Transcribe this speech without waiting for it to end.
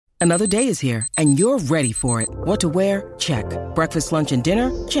Another day is here, and you're ready for it. What to wear? Check. Breakfast, lunch, and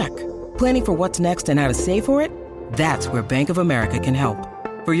dinner? Check. Planning for what's next and how to save for it? That's where Bank of America can help.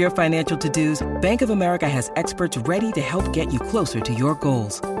 For your financial to-dos, Bank of America has experts ready to help get you closer to your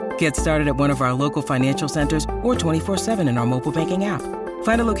goals. Get started at one of our local financial centers or 24/7 in our mobile banking app.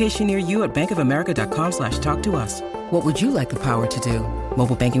 Find a location near you at bankofamerica.com/talktous. What would you like the power to do?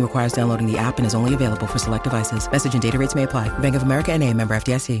 Mobile banking requires downloading the app and is only available for select devices. Message and data rates may apply. Bank of America N.A., member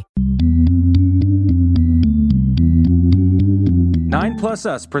FDIC. 9+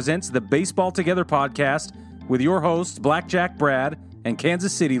 Us presents the Baseball Together podcast with your hosts, Blackjack Brad and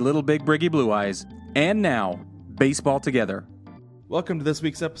Kansas City Little Big Briggy Blue Eyes. And now, Baseball Together. Welcome to this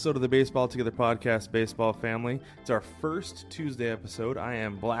week's episode of the Baseball Together podcast, Baseball Family. It's our first Tuesday episode. I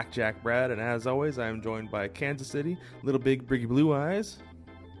am Blackjack Brad, and as always, I am joined by Kansas City Little Big Briggy Blue Eyes.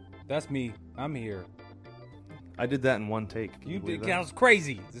 That's me. I'm here. I did that in one take. You did. That was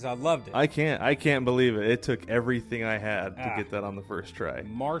crazy. I loved it. I can't believe it. It took everything I had to get that on the first try.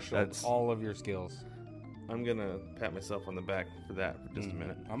 Marshaled all of your skills. I'm going to pat myself on the back for that for just a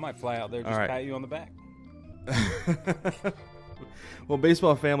minute. I might fly out there just pat you on the back. Well,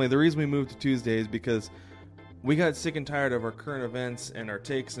 Baseball Family, the reason we moved to Tuesday is because we got sick and tired of our current events and our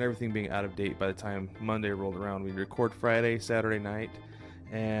takes and everything being out of date by the time Monday rolled around. We'd record Friday, Saturday night,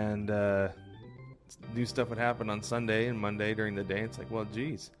 and new stuff would happen on Sunday and Monday during the day. It's like, well,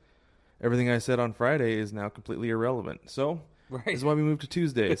 geez, everything I said on Friday is now completely irrelevant. So this is why we moved to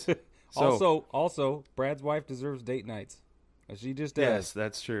Tuesdays. So, also, Brad's wife deserves date nights. She just does. Yes,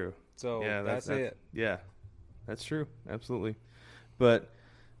 that's true. So yeah, that's it. Yeah, that's true. Absolutely. But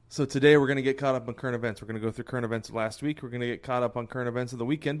so today we're going to get caught up on current events. We're going to go through current events of last week. We're going to get caught up on current events of the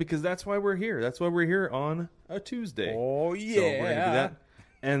weekend because that's why we're here. That's why we're here on a Tuesday. Oh, yeah. So we're going to do that.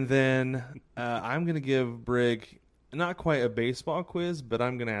 And then I'm going to give Brig not quite a baseball quiz, but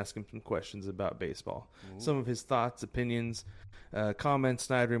I'm going to ask him some questions about baseball. Ooh. Some of his thoughts, opinions, comments,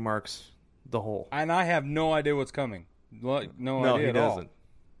 snide remarks, the whole. And I have no idea what's coming. No idea he doesn't.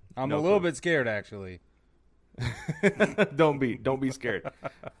 I'm a little bit scared, actually. Don't be scared,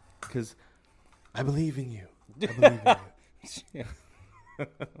 because I believe in you. I believe in you.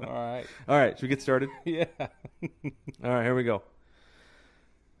 All right. Should we get started? Yeah. All right, here we go.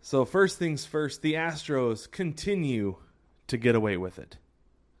 So first things first, the Astros continue to get away with it.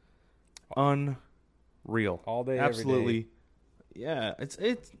 Unreal. All day, absolutely. Every day. Yeah,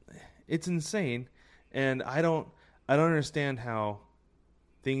 it's insane, and I don't understand how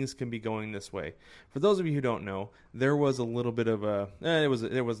things can be going this way. For those of you who don't know, there was a little bit of a it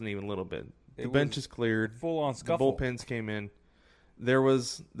wasn't even a little bit. The bench is cleared. Full on scuffle. The bullpens came in. There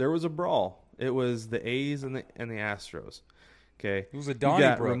was a brawl. It was the A's and the Astros. Okay. It was a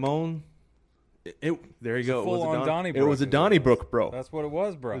Donnybrook. Ramon. There you go. Full on Donnybrook. It was a Donnybrook, bro. That's what it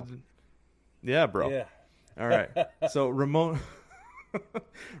was, bro. Yeah, bro. Yeah. All right. So Ramon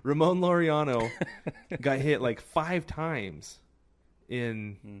Laureano got hit like 5 times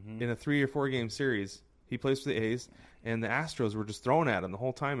in a 3 or 4 game series. He plays for the A's, and the Astros were just throwing at him the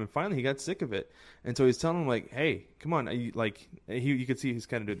whole time. And finally, he got sick of it, and so he's telling him like, "Hey, come on!" You could see he's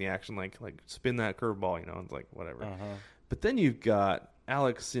kind of doing the action like spin that curveball, you know, and it's like whatever. But then you've got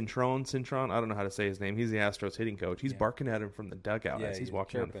Alex Cintron. I don't know how to say his name. He's the Astros hitting coach. He's barking at him from the dugout as he's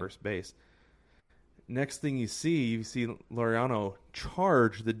walking down to first base. Next thing you see Laureano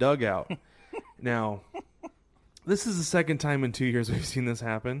charge the dugout. Now, this is the second time in 2 years we've seen this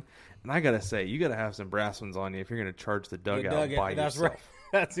happen. And I got to say, you got to have some brass ones on you if you're going to charge the dugout by that's yourself. Right.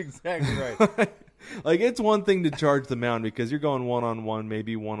 That's exactly right. Like, it's one thing to charge the mound because you're going 1-on-1,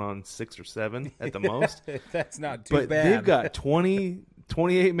 maybe 1-on-6 or 7 at the most. That's not too bad. But they've got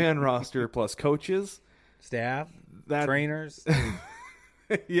 28-man roster plus coaches. Staff, trainers.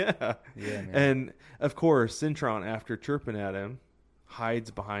 Yeah, man. And, of course, Cintron, after chirping at him,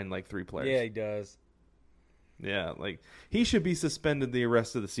 hides behind like 3 players. Yeah, he does. Yeah, like he should be suspended the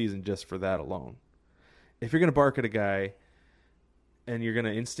rest of the season just for that alone. If you're going to bark at a guy and you're going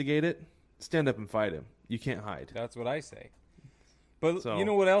to instigate it, stand up and fight him. You can't hide. That's what I say. But you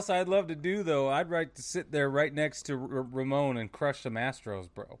know what else I'd love to do, though? I'd like to sit there right next to Ramon and crush some Astros,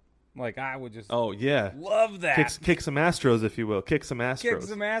 bro. Like, I would just love that. Kick some Astros, if you will. Kick some Astros. Kick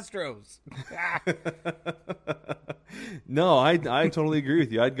some Astros. No, I totally agree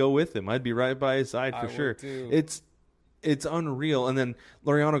with you. I'd go with him. I'd be right by his side for sure. Too. It's unreal. And then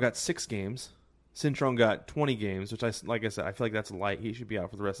Laureano got 6 games. Cintron got 20 games, which like I said, I feel like that's light. He should be out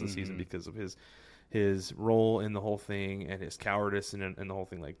for the rest of the season because of his role in the whole thing and his cowardice and the whole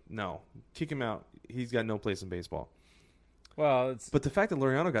thing. Like, no, kick him out. He's got no place in baseball. Well, but the fact that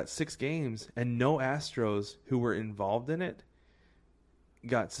Laureano got 6 games and no Astros who were involved in it,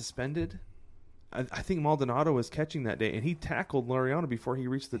 got suspended. I think Maldonado was catching that day, and he tackled Laureano before he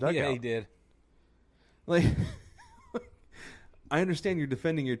reached the dugout. Yeah, he did. Like, I understand you're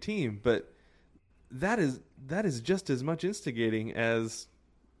defending your team, but that is just as much instigating as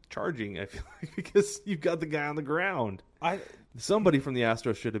charging, I feel like, because you've got the guy on the ground. Somebody from the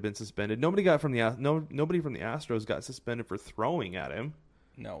Astros should have been suspended. Nobody from the Astros got suspended for throwing at him.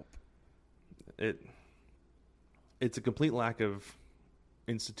 Nope. It's a complete lack of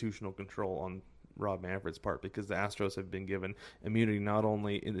institutional control on Rob Manfred's part, because the Astros have been given immunity not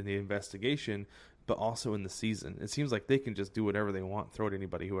only in the investigation but also in the season. It seems like they can just do whatever they want, throw at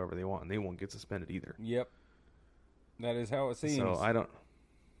anybody, whoever they want, and they won't get suspended either. Yep. That is how it seems. So I don't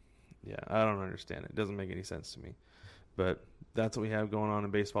understand it. It doesn't make any sense to me. But that's what we have going on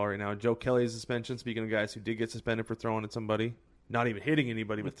in baseball right now. Joe Kelly's suspension, speaking of guys who did get suspended for throwing at somebody, not even hitting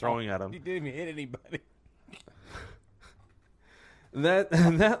anybody, but throwing at them. He didn't even hit anybody. That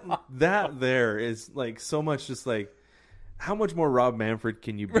there is like so much, just like, how much more Rob Manfred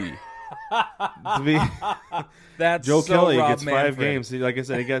can you be? That's Joe so Kelly Rob gets Manfred. 5 games. Like I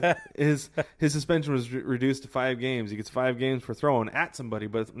said, he got his suspension was reduced to 5 games. He gets 5 games for throwing at somebody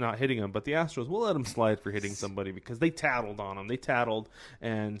but not hitting him. But the Astros will let him slide for hitting somebody because they tattled on him. They tattled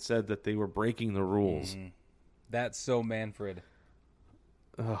and said that they were breaking the rules. Mm-hmm. That's so Manfred.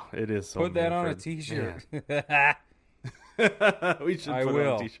 Oh, it is so. Put that Manfred. on a T-shirt. We should. I put will. It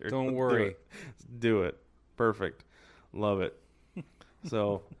on a T-shirt. Don't worry. Do it. Perfect. Love it.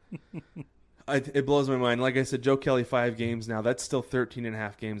 So. It blows my mind. Like I said, Joe Kelly 5 games now. That's still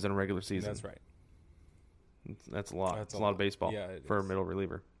 13.5 games in a regular season. That's right. That's a lot. That's a lot of baseball for is. a middle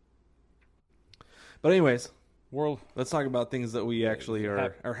reliever. But anyways, World. Let's talk about things that we actually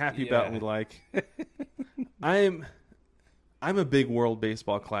are happy about and we like. I'm a big World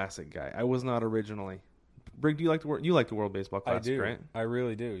Baseball Classic guy. I was not originally. Brig, do you like the World Baseball Classic, I do. right? I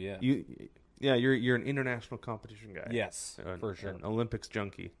really do. Yeah. You're an international competition guy. Yes, for sure. An Olympics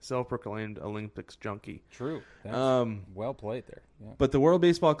junkie, self-proclaimed Olympics junkie. True. That's well played there. Yeah. But the World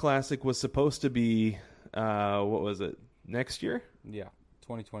Baseball Classic was supposed to be, what was it, next year? Yeah,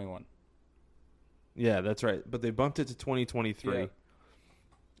 2021. Yeah, that's right. But they bumped it to 2023,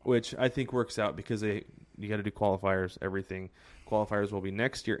 which I think works out because you got to do qualifiers, everything. Qualifiers will be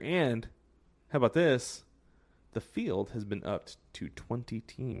next year. And how about this? The field has been upped to 20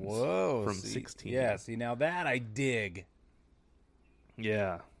 teams from 16. Yeah, see, now that I dig.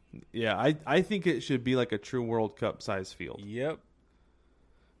 Yeah. Yeah, I think it should be like a true World Cup size field. Yep.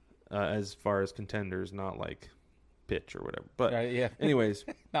 As far as contenders, not like pitch or whatever. But anyways.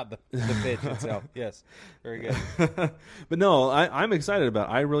 Not the pitch itself. Yes. Very good. But no, I'm excited about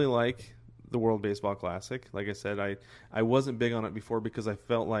it. I really like the World Baseball Classic. Like I said, I wasn't big on it before because I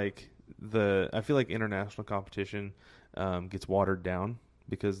felt like I feel like international competition gets watered down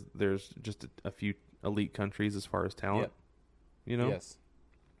because there's just a few elite countries as far as talent. Yep. You know? Yes.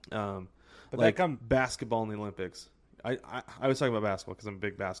 But like basketball in the Olympics. I was talking about basketball because I'm a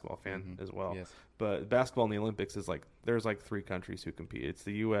big basketball fan as well. Yes. But basketball in the Olympics is like there's like 3 countries who compete. It's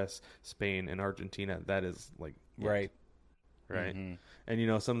the U.S., Spain, and Argentina. That is like right. Mm-hmm.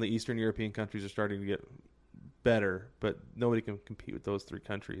 And some of the Eastern European countries are starting to get better, but nobody can compete with those 3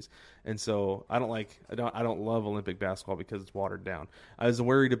 countries. And so I don't love Olympic basketball because it's watered down. I was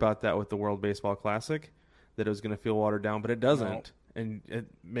worried about that with the World Baseball Classic, that it was going to feel watered down, but it doesn't. No. And it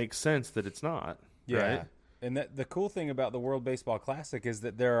makes sense that it's not. Yeah. Right? And the cool thing about the World Baseball Classic is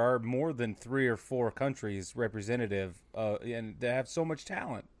that there are more than 3 or 4 countries representative, and they have so much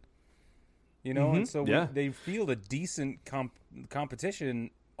talent. And so they field a decent competition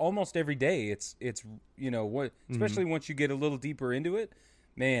almost every day. It's especially once you get a little deeper into it,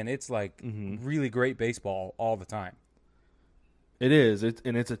 man, it's like really great baseball all the time. It is.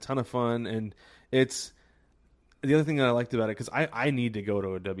 It's a ton of fun, and it's the other thing that I liked about it because I need to go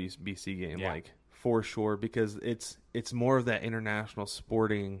to a WBC game for sure because it's more of that international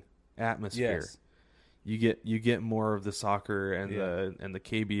sporting atmosphere. Yes. You get more of the soccer and the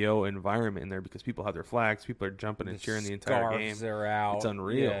KBO environment in there because people have their flags, people are jumping and cheering the entire game. Are out. It's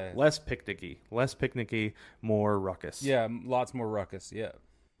unreal. Yeah. Less picnicky, more ruckus. Yeah, lots more ruckus. Yeah,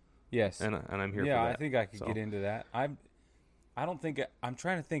 yes. And I'm here for that. Yeah, I think I could get into that. I'm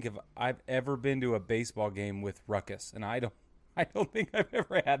trying to think if I've ever been to a baseball game with ruckus, and I don't think I've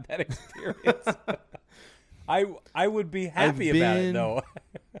ever had that experience. I would be happy about it though.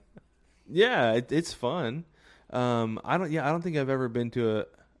 Yeah, it's fun. I don't think I've ever been to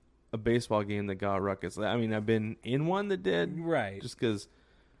a baseball game that got ruckus. I mean, I've been in one that did, right? Just because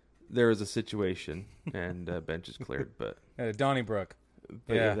there was a situation and benches cleared, but Donnybrook.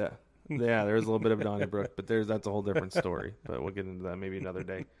 Yeah, there's a little bit of Donnybrook, but that's a whole different story. But we'll get into that maybe another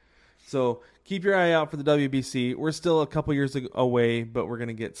day. So keep your eye out for the WBC. We're still a couple years away, but we're going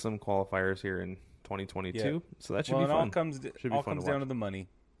to get some qualifiers here in 2022. Yeah. So that should be fun. All comes down to the money.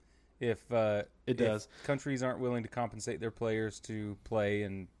 If countries aren't willing to compensate their players to play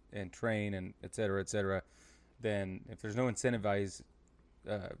and train and et cetera, then if there's no incentivized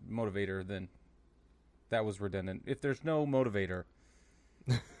motivator, then that was redundant. If there's no motivator,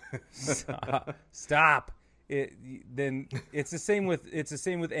 stop. Then it's the same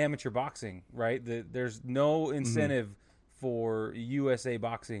with amateur boxing, right? There's no incentive for USA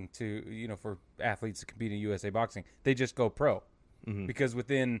boxing for athletes to compete in USA boxing. They just go pro because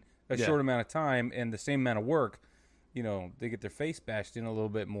within a short amount of time and the same amount of work, they get their face bashed in a little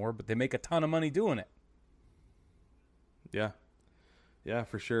bit more, but they make a ton of money doing it. Yeah,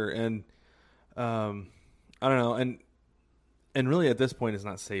 for sure. And I don't know, and really at this point, it's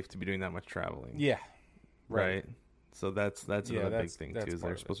not safe to be doing that much traveling. Yeah. Right. So that's another big thing too. Is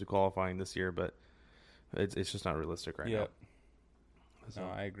they're supposed to be qualifying this year, but it's just not realistic right now. So, no,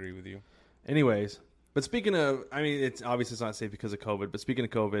 I agree with you. Anyways, but speaking of, it's obviously it's not safe because of COVID. But speaking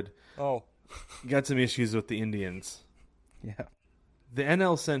of COVID, you got some issues with the Indians. Yeah. The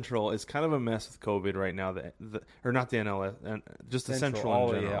NL Central is kind of a mess with COVID right now. Or not the NL, just the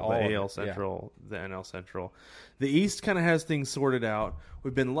Central in general. The AL Central, the NL Central. The East kind of has things sorted out.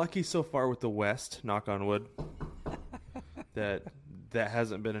 We've been lucky so far with the West, knock on wood, that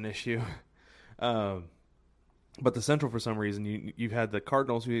hasn't been an issue. But the Central, for some reason, you've had the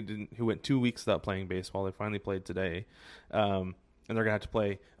Cardinals who went 2 weeks without playing baseball. They finally played today. And they're going to have to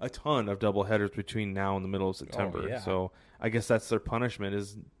play a ton of doubleheaders between now and the middle of September. So I guess that's their punishment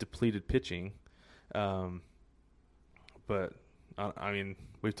is depleted pitching. But,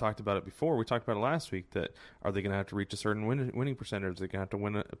 we've talked about it before. We talked about it last week that are they going to have to reach a certain winning percentage? They're going to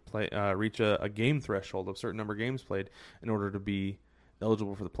have to reach a game threshold of a certain number of games played in order to be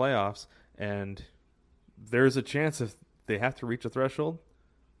eligible for the playoffs. And there's a chance if they have to reach a threshold,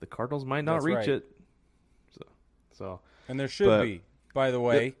 the Cardinals might not reach it. So. And there should be, by the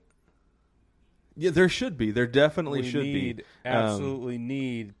way. Yeah, there should be. There definitely should be.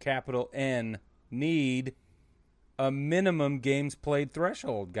 Absolutely capital N, need a minimum games played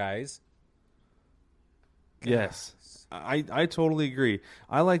threshold, guys. Yes. I totally agree.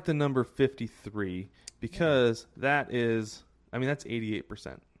 I like the number 53 because that is, that's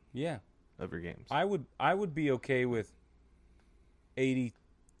 88% of your games. I would be okay with 80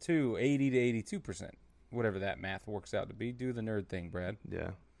 to 82%. Whatever that math works out to be. Do the nerd thing, Brad. Yeah.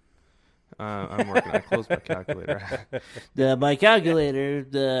 I'm working. I closed my calculator. My calculator,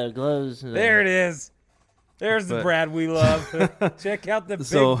 the gloves. There it is. There's the Brad we love. Check out the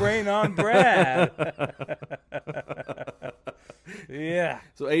big brain on Brad. Yeah.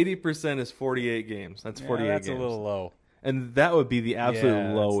 So 80% is 48 games. That's 48 games. That's a little low. And that would be the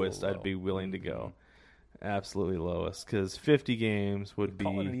absolute lowest I'd be willing to go. Absolutely lowest. Because 50 games would be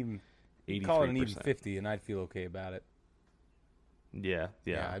 83%. Call it an even 50, and I'd feel okay about it. Yeah,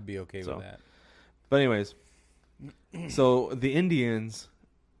 I'd be okay with that. But anyways, so the Indians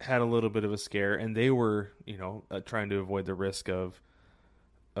had a little bit of a scare, and they were, trying to avoid the risk of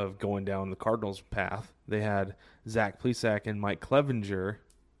going down the Cardinals' path. They had Zach Plesac and Mike Clevenger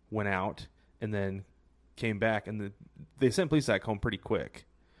went out and then came back, and they sent Plesac home pretty quick.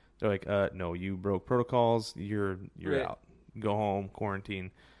 They're like, no, you broke protocols. You're out. Go home,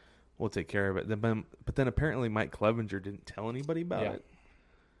 quarantine. We'll take care of it. But then apparently Mike Clevenger didn't tell anybody about it.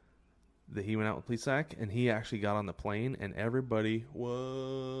 That he went out with Plesac, and he actually got on the plane, and everybody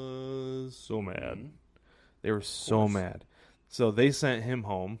was so mad. Mm-hmm. They were so mad. So they sent him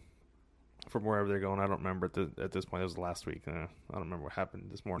home from wherever they're going. I don't remember at this point. It was last week. I don't remember what happened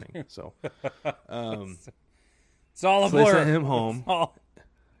this morning. So it's all a blur. They sent him home.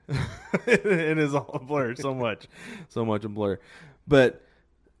 It is all a blur. So much a blur. But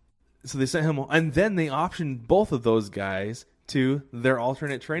so they sent him home, and then they optioned both of those guys to their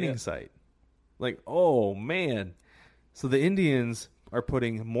alternate training site. Like, oh, man. So the Indians are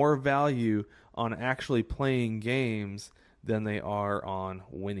putting more value on actually playing games than they are on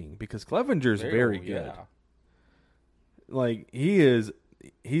winning because Clevenger's very good. Yeah. Like, he's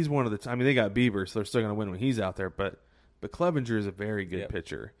one of the – they got Bieber, so they're still going to win when he's out there, but Clevenger is a very good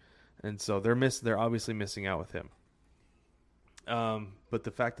pitcher. And so they're obviously missing out with him. But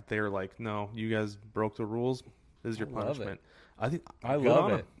the fact that they were like, no, you guys broke the rules. This is your punishment. I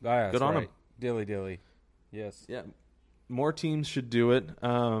love it. Good on them. Dilly. Yes. Yeah. More teams should do it.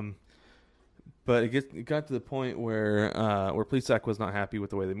 But it got to the point where Plesac was not happy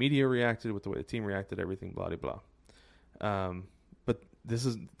with the way the media reacted, with the way the team reacted, everything, blah, blah, blah. But this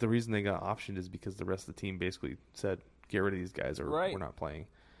is the reason they got optioned is because the rest of the team basically said, get rid of these guys or we're not playing.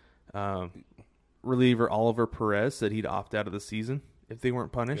 Reliever Oliver Perez said he'd opt out of the season if they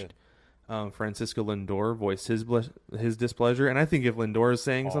weren't punished. Francisco Lindor voiced his displeasure. And I think if Lindor is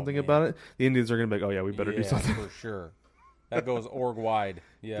saying something about it, the Indians are going to be like, oh, yeah, we better do something. For sure. That goes org wide.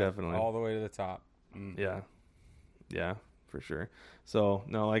 Yeah, definitely. All the way to the top. Yeah. Yeah, for sure. So,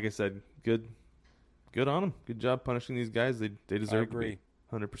 no, like I said, good on them. Good job punishing these guys. They deserve to be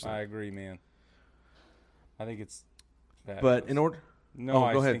 100%. I agree, man. I think it's fabulous. But in order... No,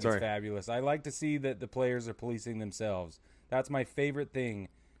 I think it's fabulous. I like to see that the players are policing themselves. That's my favorite thing.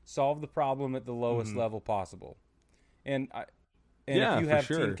 Solve the problem at the lowest level possible. And if you have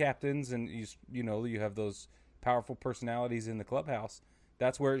team captains and you have those powerful personalities in the clubhouse,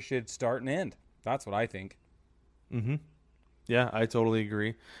 that's where it should start and end. That's what I think. Mm-hmm. Yeah, I totally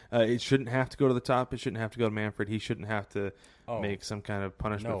agree. It shouldn't have to go to the top. It shouldn't have to go to Manfred. He shouldn't have to make some kind of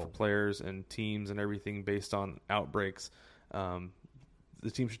punishment for players and teams and everything based on outbreaks. The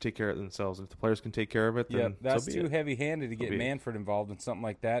team should take care of it themselves. If the players can take care of it, then that's too heavy-handed to get Manfred involved in something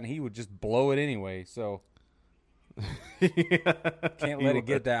like that, and he would just blow it anyway. So can't let it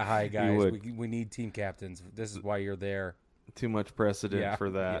get that high, guys. We need team captains. This is why you're there. Too much precedent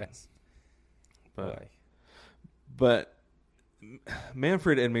for that. Yes. But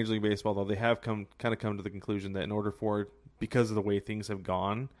Manfred and Major League Baseball, though, they have come to the conclusion that because of the way things have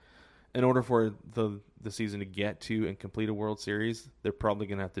gone, in order for the season to get to and complete a World Series, they're probably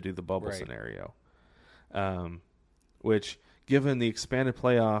going to have to do the bubble scenario. Which, given the expanded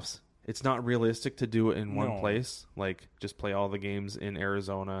playoffs, it's not realistic to do it in one place. Like, just play all the games in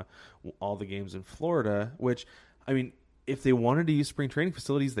Arizona, all the games in Florida. Which, I mean, if they wanted to use spring training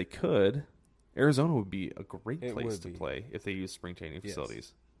facilities, they could. Arizona would be a great place to play if they use spring training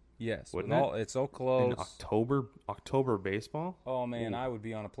facilities. Yes, it's so close. In October baseball. Oh man, I would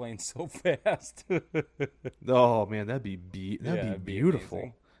be on a plane so fast. Oh man, that'd be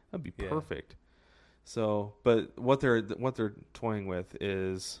beautiful. That'd be perfect. So, but what they're toying with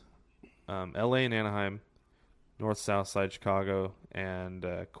is L.A. and Anaheim, North South Side Chicago, and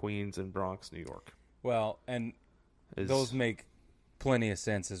Queens and Bronx, New York. Well, and those make plenty of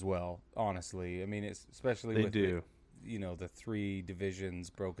sense as well. Honestly, I mean, it's especially they with do. The three divisions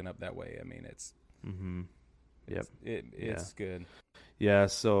broken up that way. I mean, it's it's good. Yeah,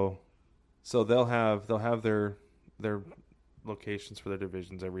 so they'll have their locations for their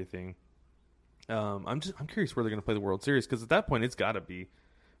divisions, everything. I'm curious where they're going to play the World Series, because at that point it's got to be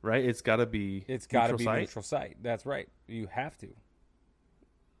right. It's got to be neutral site. That's right. You have to.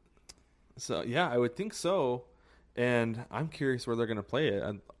 So yeah, I would think so. And I'm curious where they're going to play it.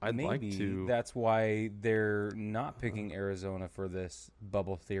 I'd like to. That's why they're not picking Arizona for this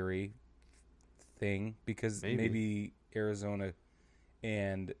bubble theory thing, because maybe Arizona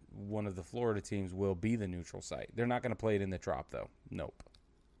and one of the Florida teams will be the neutral site. They're not going to play it in the Trop, though. Nope.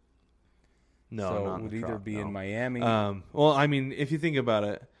 No, so not it would either either be in Miami. Well, I mean, if you think about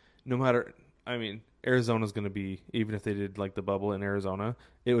it, Arizona's going to be, even if they did like the bubble in Arizona,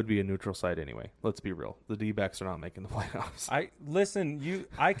 it would be a neutral site anyway. Let's be real. The D-backs are not making the playoffs. I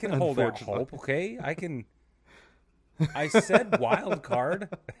can hold out hope, okay? I said wild card.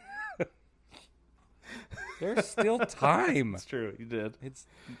 There's still time. It's true. You did.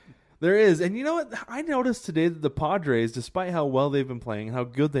 There is. And you know what? I noticed today that the Padres, despite how well they've been playing and how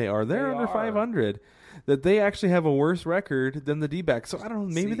good they're under 500. That they actually have a worse record than the D-backs. So I don't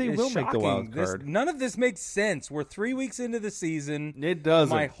know. Maybe they will make the wild card. None of this makes sense. We're 3 weeks into the season. It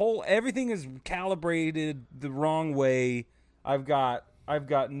doesn't. Everything is calibrated the wrong way. I've got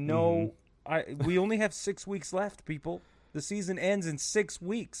no. We only have 6 weeks left, people. The season ends in 6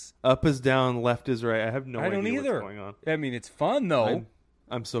 weeks. Up is down, left is right. I have no idea what's going on. I mean, it's fun though.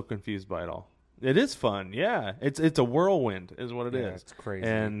 I'm so confused by it all. It is fun, yeah. It's a whirlwind, is what it is. It's crazy,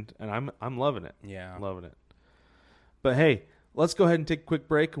 and I'm loving it. Yeah, loving it. But hey, let's go ahead and take a quick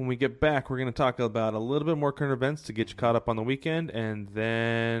break. When we get back, we're going to talk about a little bit more current events to get you caught up on the weekend, and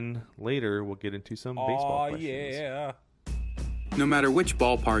then later we'll get into some baseball questions. Yeah. No matter which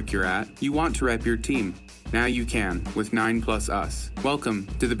ballpark you're at, you want to rep your team. Now you can with 9+ Us. Welcome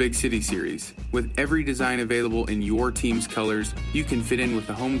to the Big City Series. With every design available in your team's colors, you can fit in with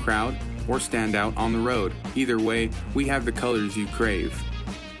the home crowd or stand out on the road. Either way, we have the colors you crave.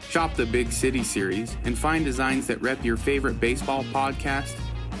 Shop the Big City Series and find designs that rep your favorite baseball podcast,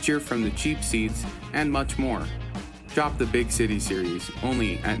 cheer from the cheap seats, and much more. Shop the Big City Series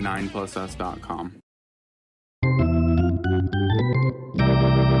only at 9plusus.com.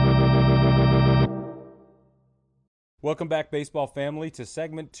 Welcome back, baseball family, to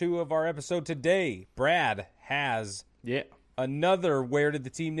segment 2 of our episode today. Brad has another where did the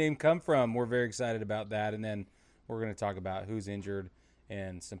team name come from? We're very excited about that. And then we're going to talk about who's injured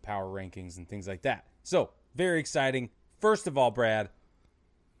and some power rankings and things like that. So, very exciting. First of all, Brad,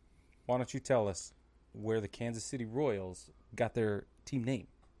 why don't you tell us where the Kansas City Royals got their team name?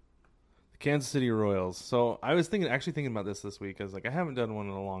 The Kansas City Royals. So I was thinking about this week. I was like, I haven't done one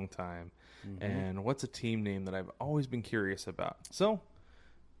in a long time. Mm-hmm. And what's a team name that I've always been curious about? So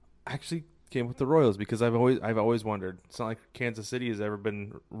I actually came with the Royals because I've always wondered. It's not like Kansas City has ever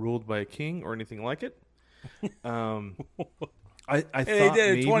been ruled by a king or anything like it. I thought they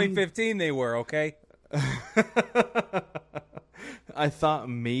did in 2015. They were okay. I thought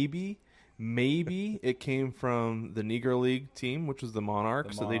maybe it came from the Negro League team, which was the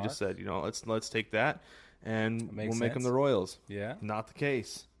Monarchs. So they just said, let's take that and we'll make them the Royals. Yeah, not the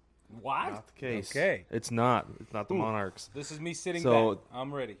case. What? Not the case. Okay, it's not the Monarchs. This is me sitting back.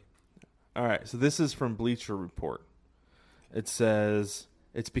 I'm ready. All right, so this is from Bleacher Report. It says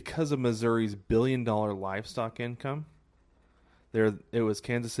it's because of Missouri's billion-dollar livestock income. It was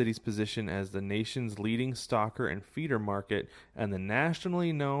Kansas City's position as the nation's leading stalker and feeder market and the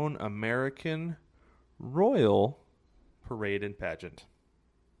nationally known American Royal Parade and Pageant.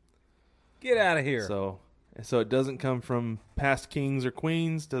 Get out of here. So it doesn't come from past kings or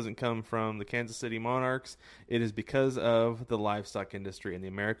queens, doesn't come from the Kansas City Monarchs. It is because of the livestock industry and the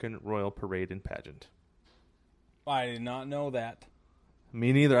American Royal Parade and Pageant. I did not know that.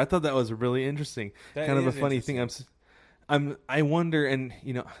 Me neither. I thought that was really interesting. Kind of a funny thing. I wonder, and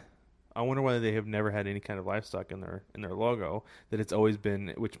I wonder why they have never had any kind of livestock in their logo. That it's always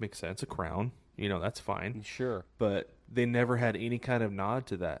been, which makes sense, a crown. That's fine. Sure, but they never had any kind of nod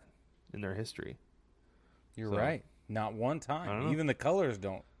to that in their history. You're right. Not one time. Even the colors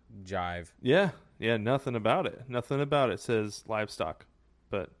don't jive. Yeah, nothing about it. Nothing about it says livestock.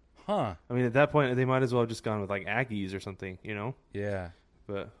 But I mean, at that point, they might as well have just gone with like Aggies or something. Yeah.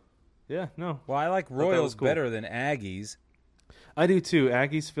 But. Yeah, no. Well, I like Royals better than Aggies. I do too.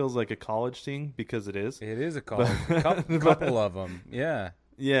 Aggies feels like a college thing because it is. It is a college. Couple of them. Yeah.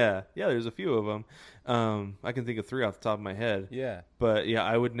 Yeah. There's a few of them. I can think of 3 off the top of my head. Yeah. But yeah,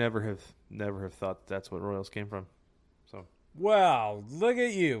 I would never have thought that's what Royals came from. So. Wow, look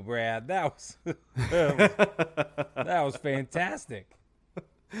at you, Brad. That was fantastic.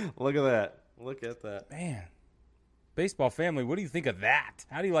 Look at that. Man. Baseball family, what do you think of that?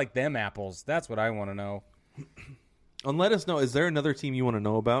 How do you like them apples? That's what I want to know. And let us know, is there another team you want to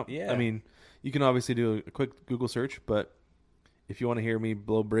know about? Yeah. I mean, you can obviously do a quick Google search, but if you want to hear me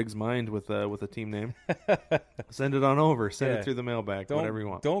blow Briggs' mind with a team name, send it on over. Send it through the mailbag, whatever you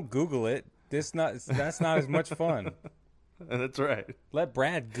want. Don't Google it. That's not as much fun. That's right. Let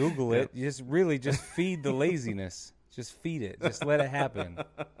Brad Google it. Just feed the laziness. Just feed it. Just let it happen.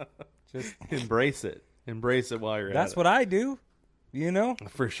 Just embrace it. Embrace it while you're at it. That's what I do.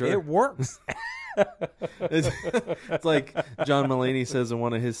 For sure. It works. It's like John Mulaney says in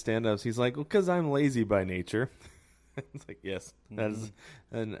one of his stand-ups. He's like, well, because I'm lazy by nature. It's like, yes, that is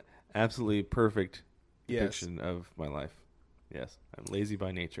an absolutely perfect depiction of my life. Yes, I'm lazy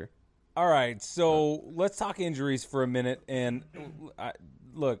by nature. All right, so let's talk injuries for a minute. And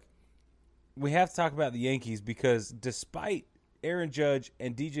look, we have to talk about the Yankees because despite Aaron Judge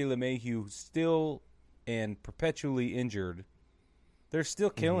and DJ LeMahieu still and perpetually injured, they're still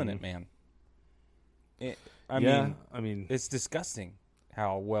killing it, man. I mean, it's disgusting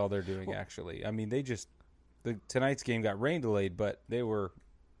how well they're doing, actually. I mean, tonight's game got rain delayed, but they were,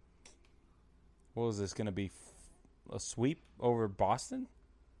 what was this going to be, a sweep over Boston?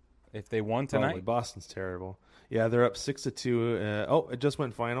 If they won tonight? Probably. Boston's terrible. Yeah, they're up 6-2. It just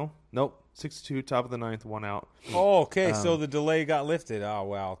went final. Nope, 6-2, top of the 9th, 1 out. Oh, okay, so the delay got lifted. Oh,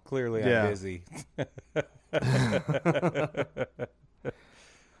 wow, clearly I'm busy.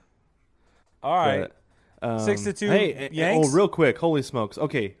 All right. 6-2. Hey, Yanks? real quick. Holy smokes.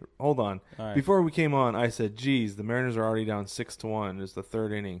 Okay, hold on. Right. Before we came on, I said, geez, the Mariners are already down 6-1. It's the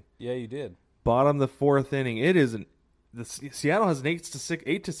 3rd inning. Yeah, you did. Bottom of the 4th inning. It is Seattle has an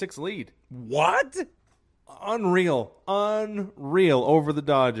 8-6 lead. What? Unreal over the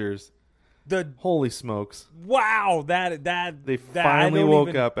Dodgers. Holy smokes. Wow, they finally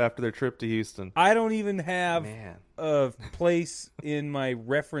woke up after their trip to Houston. I don't even have a place in my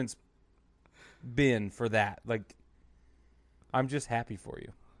reference bin for that. Like, I'm just happy for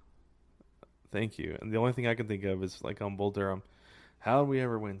you. Thank you. And the only thing I can think of is like on Bull Durham. How did we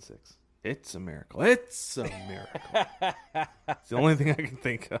ever win 6? It's a miracle. It's a miracle. It's the only thing I can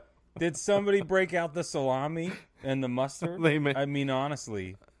think of. Did somebody break out the salami and the mustard? I mean,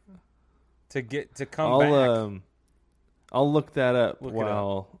 honestly, to come back. I'll look that up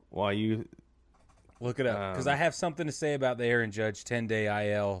while you Look it up, because I have something to say about the Aaron Judge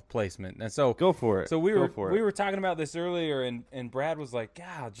 10-day IL placement. And so go for it. So we were talking about this earlier, and Brad was like,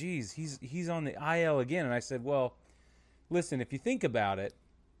 "God, geez, he's on the IL again." And I said, "Well, listen, if you think about it,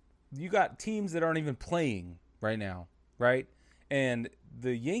 you got teams that aren't even playing right now, right? And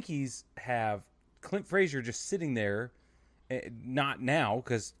the Yankees have Clint Frazier just sitting there, not now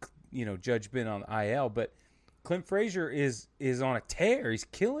because Judge been on the IL, but." Clint Frazier is on a tear. He's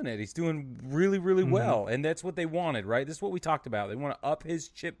killing it. He's doing really, really well. And that's what they wanted, right? This is what we talked about. They want to up his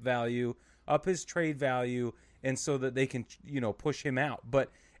chip value, up his trade value, and so that they can, push him out.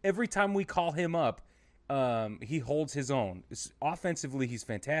 But every time we call him up, he holds his own. Offensively, he's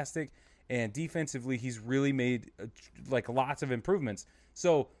fantastic. And defensively, he's really made, lots of improvements.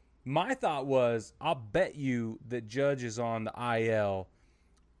 So my thought was, I'll bet you that Judge is on the IL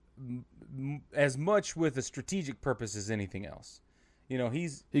as much with a strategic purpose as anything else.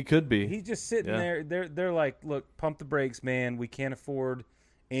 He could be. He's just sitting there. They're like, look, pump the brakes, man. We can't afford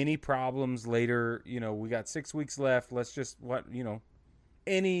any problems later. We got 6 weeks left. Let's just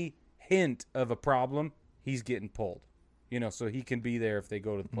any hint of a problem, he's getting pulled. So he can be there if they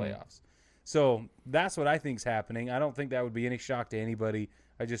go to the playoffs. So that's what I think's happening. I don't think that would be any shock to anybody.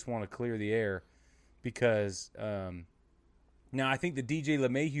 I just want to clear the air because now, I think the DJ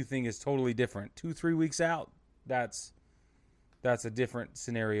LeMahieu thing is totally different. 2-3 weeks out, that's a different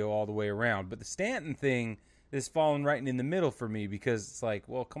scenario all the way around. But the Stanton thing is falling right in the middle for me because it's like,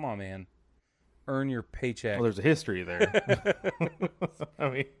 well, come on, man. Earn your paycheck. Well, there's a history there. I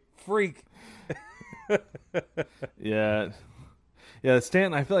mean, freak. Yeah,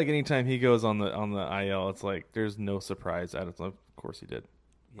 Stanton, I feel like anytime he goes on the IL, it's like there's no surprise. Of course he did.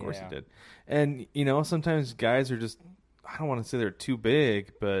 Of course he did. And, sometimes guys are just, I don't want to say they're too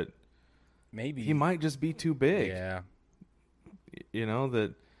big, but maybe he might just be too big. Yeah.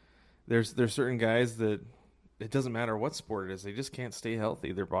 That there's certain guys that it doesn't matter what sport it is, they just can't stay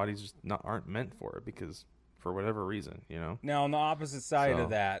healthy. Their bodies just aren't meant for it because for whatever reason, Now on the opposite side of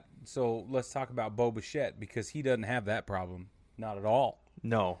that, so let's talk about Bo Bichette because he doesn't have that problem. Not at all.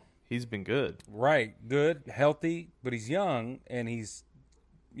 No, he's been good. Right. Good, healthy, but he's young and he's,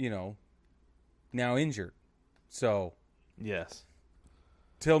 now injured. So yes.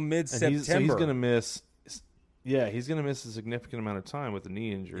 Till mid-September. So he's going to miss. Yeah, he's going to miss a significant amount of time with the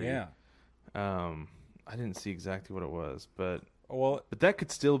knee injury. Yeah. I didn't see exactly what it was, but but that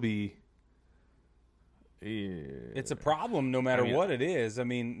could still be. It's a problem no matter what it is. I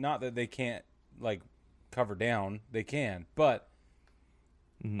mean, not that they can't cover down. They can, but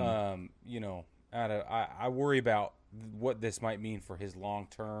I worry about what this might mean for his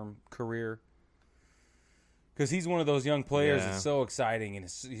long-term career. Because he's one of those young players that's so exciting, and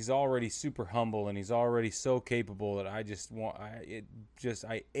he's already super humble, and he's already so capable that I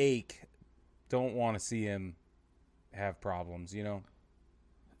ache. Don't want to see him have problems,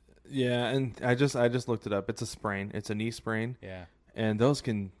 Yeah, and I just looked it up. It's a sprain. It's a knee sprain. Yeah, and those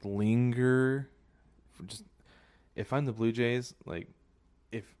can linger. If I'm the Blue Jays,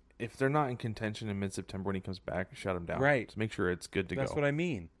 if they're not in contention in mid-September when he comes back, shut him down. Right. To make sure it's good to go. That's what I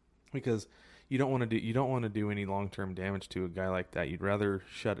mean. Because you don't want to do any long-term damage to a guy like that. You'd rather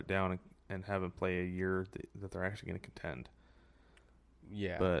shut it down and have him play a year that they're actually going to contend.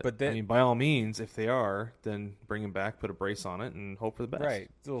 Yeah, but then, by all means, if they are, then bring him back, put a brace on it, and hope for the best. Right,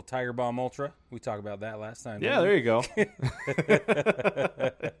 a little Tiger Balm Ultra. We talked about that last time. Yeah, there you go.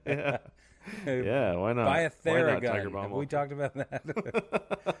 Yeah, why not? Buy a Theragun. Tiger Balm Ultra? We talked about that.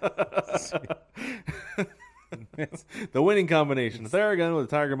 The winning combination: Theragun with a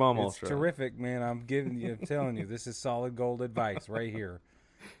Tiger Balm Ultra. It's terrific, man. I'm telling you, this is solid gold advice right here.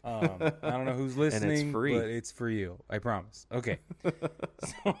 I don't know who's listening, and it's free. But it's for you. I promise. Okay.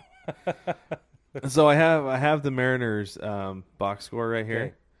 So I have the Mariners box score right here.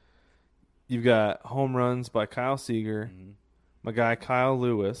 Okay. You've got home runs by Kyle Seager, my guy Kyle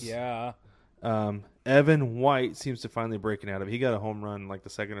Lewis. Yeah. Evan White seems to finally breaking out of it. He got a home run the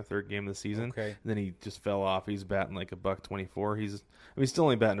second or third game of the season. Okay. And then he just fell off. He's batting $124. He's still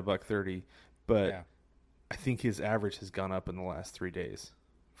only batting $130, but Yeah. I think his average has gone up in the last 3 days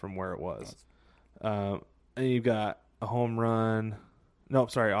from where it was. And you've got a home run. No,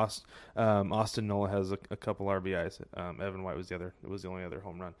 sorry, Austin Nola has a couple RBIs. Evan White was the only other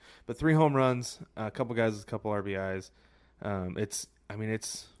home run. But 3 home runs, a couple guys with a couple RBIs. It's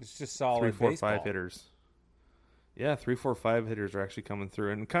just solid 3, 4, baseball. 5 hitters. Yeah, 3, 4, 5 hitters are actually coming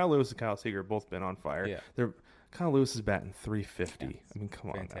through. And Kyle Lewis and Kyle Seager both been on fire. Yeah. Kyle Lewis is batting .350. I mean,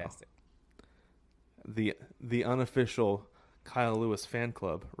 come on Fantastic. now. The unofficial Kyle Lewis fan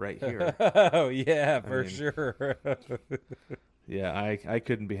club right here. Oh, yeah, for sure. Yeah, I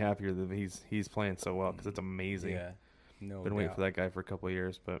couldn't be happier that he's playing so well because it's amazing. Yeah, no Been waiting for that guy for a couple of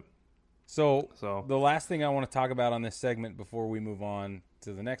years, but so the last thing I want to talk about on this segment before we move on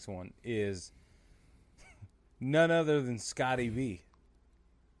to the next one is none other than Scotty V.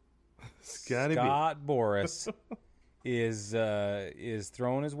 Scott Boras is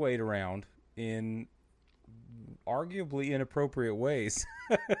throwing his weight around in arguably inappropriate ways.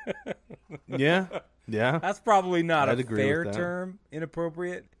 Yeah. That's probably not a fair term,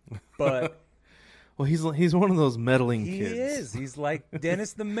 inappropriate, but well, he's one of those meddling kids. He is. He's like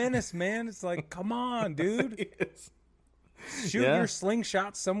Dennis the Menace, man. It's like, come on, dude. Shoot your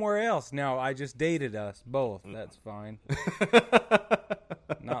slingshot somewhere else. Now, I just dated us both. That's fine.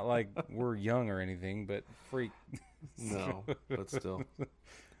 Not like we're young or anything, but freak. No, but still.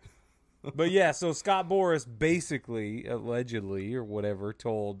 But yeah, so Scott Boras basically, allegedly or whatever,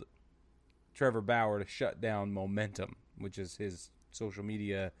 told Trevor Bauer to shut down Momentum, which is his social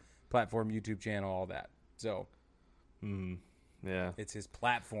media platform, YouTube channel, all that. So, yeah, it's his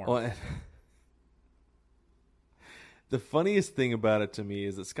platform. Well, the funniest thing about it to me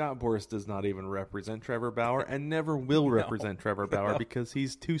is that Scott Boras does not even represent Trevor Bauer and never will represent Trevor Bauer because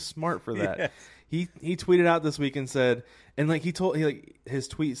he's too smart for that. Yes. He tweeted out this week and said, and like his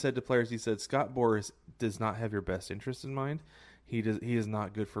tweet said to players, he said, Scott Boras does not have your best interest in mind. He is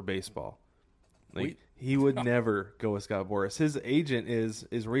not good for baseball. Like he would never go with Scott Boras. His agent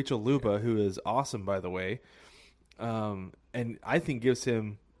is Rachel Luba, who is awesome, by the way, and I think gives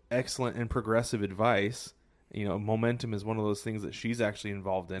him excellent and progressive advice. You know, Momentum is one of those things that she's actually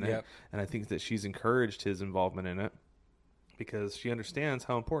involved in it, and I think that she's encouraged his involvement in it because she understands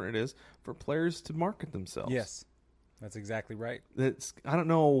how important it is for players to market themselves. Yes, that's exactly right. I don't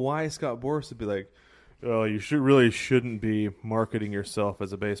know why Scott Boras would be like, oh, you shouldn't be marketing yourself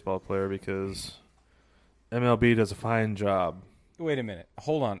as a baseball player because MLB does a fine job. Wait a minute.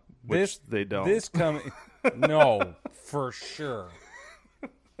 Hold on. Which they don't. No, for sure.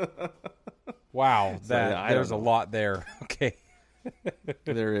 Wow, there's a lot there. Okay.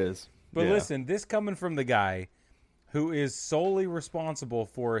 There is. But listen, this coming from the guy who is solely responsible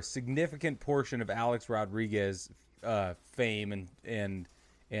for a significant portion of Alex Rodriguez fame and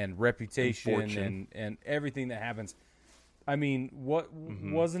reputation and everything that happens. I mean,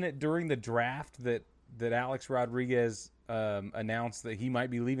 wasn't it during the draft that Alex Rodriguez announced that he might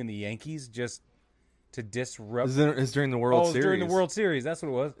be leaving the Yankees just to disrupt? It's during the World Series. During the World Series. That's what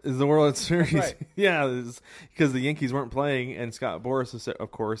it was. It's the World Series. Right. Yeah, because the Yankees weren't playing, and Scott Boras,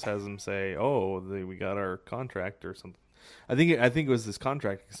 of course, has them say, we got our contract or something. I think it was this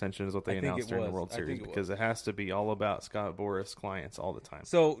contract extension is what they announced during the World Series because it has to be all about Scott Boras clients all the time.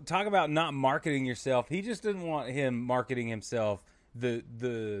 So talk about not marketing yourself. He just didn't want him marketing himself the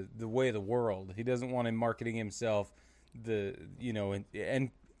way of the world. He doesn't want him marketing himself really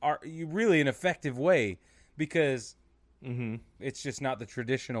an effective way because it's just not the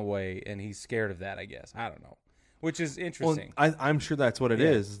traditional way, and he's scared of that, I guess. I don't know, which is interesting. Well, I'm sure that's what it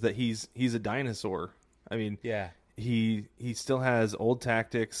is that he's a dinosaur. I mean, he still has old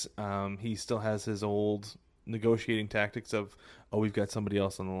tactics. He still has his old negotiating tactics of, we've got somebody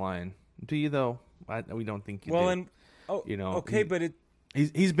else on the line. Do you though? We don't think you do. But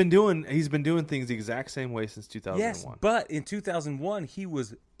he's been doing things the exact same way since 2001. Yes, but in 2001 he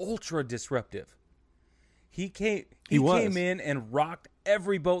was ultra disruptive. He came in and rocked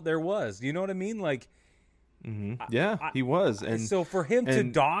every boat there was. You know what I mean? Like, he was. And so for him to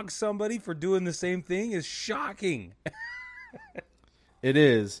dog somebody for doing the same thing is shocking. It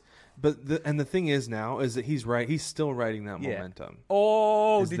is. But the thing is now is that he's right. He's still riding that momentum.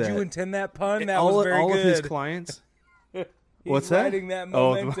 Oh, did you intend that pun? That was very good. All of his clients. What's that? Riding that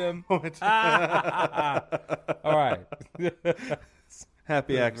momentum. All right.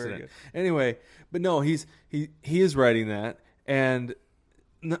 Happy accident. Anyway, but no, he is writing that, and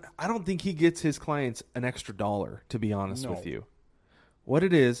I don't think he gets his clients an extra dollar, to be honest with you. What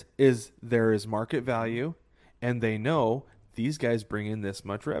it is there is market value, and they know these guys bring in this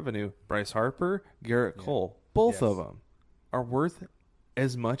much revenue. Bryce Harper, Garrett Cole, both of them are worth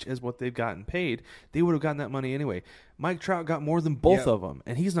as much as what they've gotten paid. They would have gotten that money anyway. Mike Trout got more than both of them,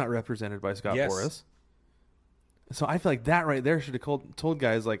 and he's not represented by Scott Boras. So I feel like that right there should have told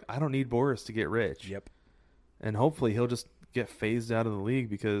guys, like, I don't need Boras to get rich. Yep. And hopefully he'll just get phased out of the league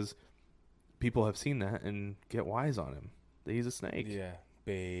because people have seen that and get wise on him. That he's a snake. Yeah.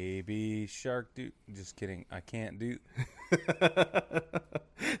 Baby shark, dude. Just kidding. I can't do.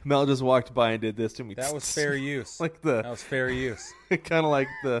 Mel just walked by and did this to me. That was fair use. That was fair use. Kind of like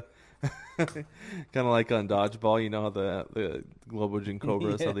the Kind of like on dodgeball, you know how the Globogen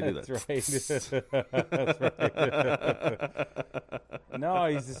Cobras, how they do that. That's right. No,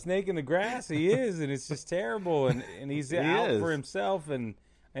 he's a snake in the grass. He is, and it's just terrible. And he's out for himself and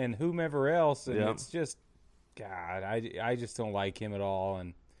whomever else. And it's just, God, I just don't like him at all,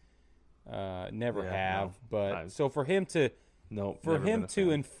 and never have. No, but so for him to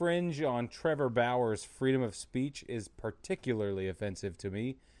infringe on Trevor Bauer's freedom of speech is particularly offensive to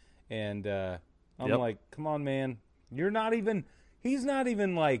me. And I'm like, come on, man. He's not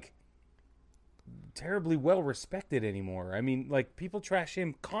even like terribly well respected anymore. I mean, like, people trash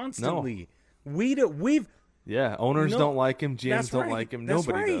him constantly. No. Owners don't like him, GMs don't like him,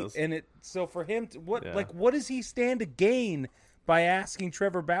 nobody does. And so for him to what does he stand to gain by asking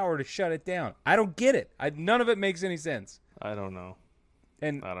Trevor Bauer to shut it down? I don't get it. None of it makes any sense. I don't know.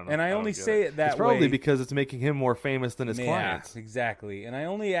 And I don't know. And I only say it that way. It's probably because it's making him more famous than his clients. Exactly. And I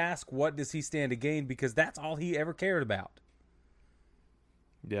only ask, what does he stand to gain? Because that's all he ever cared about.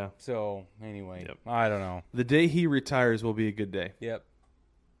 Yeah. So, anyway, I don't know. The day he retires will be a good day. Yep.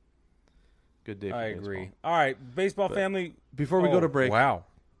 Good day for I baseball. Agree. All right, baseball family. Before we go to break. Wow.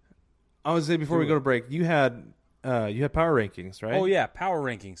 I would say before we go to break, you had power rankings, right? Oh, yeah, power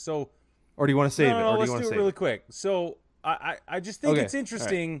rankings. So, or do you want to save it? No, let's do it really quick. So, I just think it's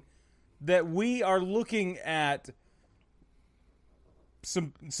interesting that we are looking at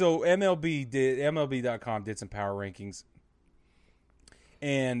some. So MLB.com did some power rankings,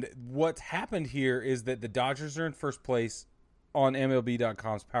 and what's happened here is that the Dodgers are in first place on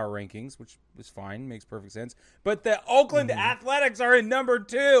MLB.com's power rankings, which is fine, makes perfect sense. But the Oakland Athletics are in number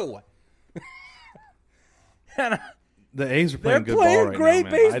 2. And the A's are playing good ball right now. They're playing great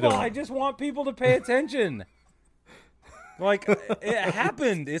baseball. I just want people to pay attention. Like, it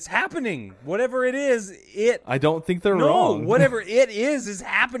happened. It's happening. Whatever it is, I don't think they're wrong. Whatever it is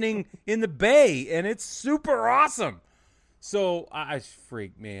happening in the Bay, and it's super awesome. So, I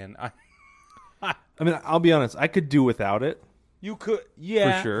freak, man. I mean, I'll be honest. I could do without it. You could.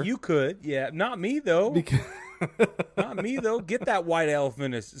 Yeah, for sure. You could. Yeah, not me, though. Not me, though. Get that white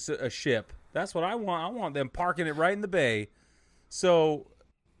elephant a ship. That's what I want. I want them parking it right in the Bay. So,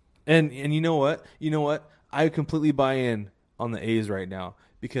 and you know what? I completely buy in on the A's right now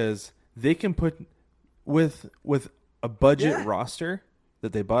because they can put with a budget roster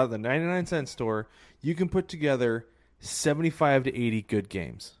that they bought at the 99-cent store. You can put together 75 to 80 good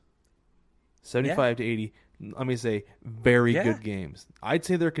games. 75 to 80. Let me say very good games. I'd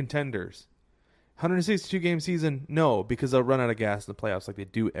say they're contenders. 162 game season, no, because they'll run out of gas in the playoffs like they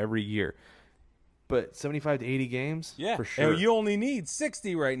do every year. But 75 to 80 games, for sure. And you only need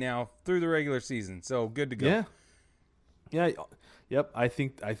 60 right now through the regular season, so good to go. Yep. I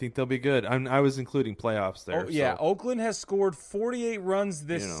think they'll be good. I was including playoffs there. Oh, yeah, so. Oakland has scored 48 runs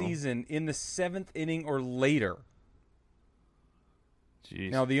this season in the 7th inning or later.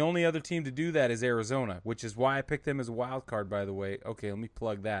 Jeez. Now, the only other team to do that is Arizona, which is why I picked them as a wild card, by the way. Okay, let me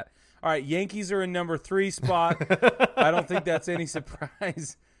plug that. All right, Yankees are in number 3 spot. I don't think that's any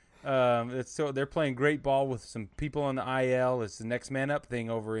surprise. So they're playing great ball with some people on the IL. It's the next man up thing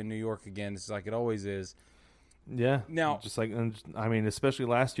over in New York again. It's like it always is. Yeah. Now, just like, I mean, especially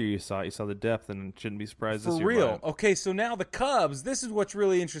last year, you saw the depth, and shouldn't be surprised this year. For real. Okay, so now the Cubs. This is what's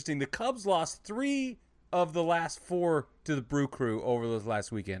really interesting. The Cubs lost 3 of the last 4 to the Brew Crew over this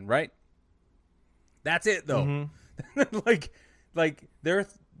last weekend, right? That's it, though. Mm-hmm. like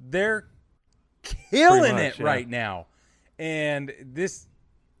they're killing it right now, and this.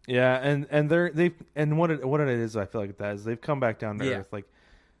 Yeah, and what it is, I feel like that is they've come back down to earth. Like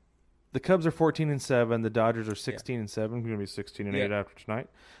the Cubs are 14-7, the Dodgers are 16-7. We're going to be 16-8 after tonight.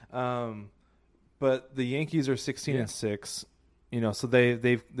 But the Yankees are 16-6. You know, so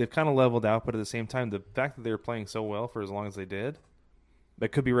they've kind of leveled out, but at the same time, the fact that they were playing so well for as long as they did, that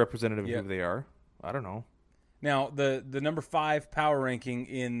could be representative of who they are. I don't know. Now, the number 5 power ranking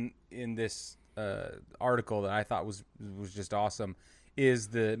in this article that I thought was just awesome is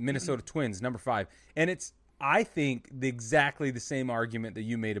the Minnesota Twins, number 5. And it's, I think, exactly the same argument that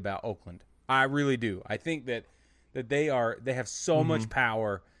you made about Oakland. I really do. I think that they have so much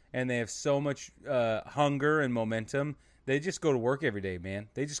power and they have so much hunger and momentum. They just go to work every day, man.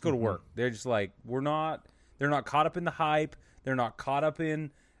 They just go to work. They're just like, they're not caught up in the hype. They're not caught up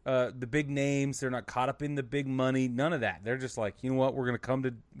in the big names. They're not caught up in the big money. None of that. They're just like, you know what? We're going to come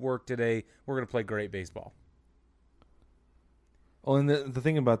to work today. We're going to play great baseball. Well, and the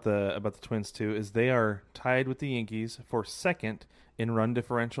thing about the Twins too is they are tied with the Yankees for second in run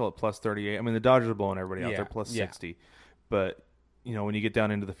differential at plus 38. I mean, the Dodgers are blowing everybody out. They're plus 60. But you know, when you get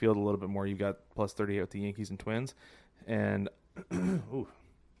down into the field a little bit more, you've got plus 38 with the Yankees and Twins. And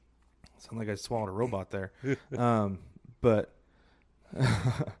Sound like I swallowed a robot there. But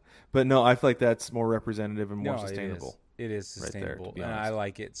no, I feel like that's more representative and more sustainable. It is sustainable, right there, and I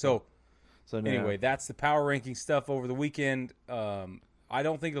like it. So anyway, that's the power ranking stuff over the weekend. I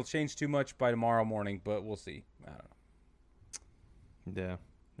don't think it'll change too much by tomorrow morning, but we'll see. I don't know. Yeah.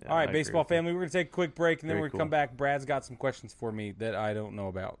 All right, baseball family, we're going to take a quick break, and then we're going to come back. Brad's got some questions for me that I don't know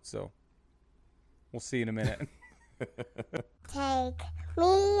about, so we'll see you in a minute. Take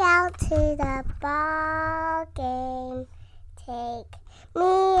me out to the ball game. Take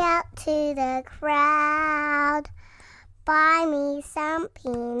me out to the crowd. Buy me some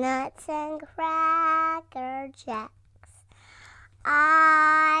peanuts and Cracker Jacks.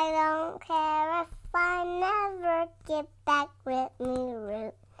 I don't care if I never get back with me.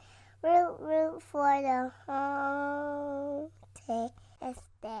 Root, root, root for the home team. If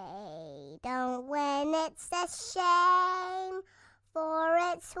they don't win, it's a shame. For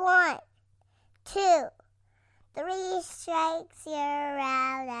it's 1, 2, 3 strikes, you're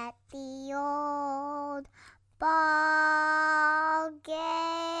out at the old ball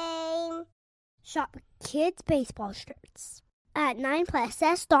game. Shop kids' baseball shirts at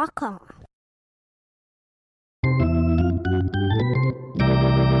 9pluss.com.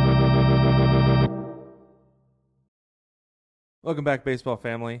 Welcome back, baseball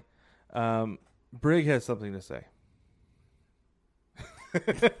family. Brig has something to say.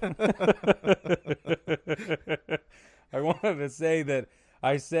 I wanted to say that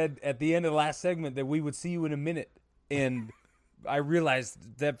I said at the end of the last segment that we would see you in a minute, and I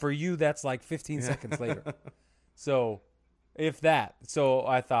realized that for you that's like 15 seconds later. So, if that. So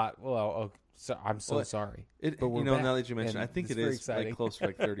I thought, well, I'm so sorry. But now that you mentioned, I think it is like close to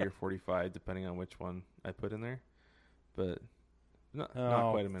like 30 or 45, depending on which one I put in there. But not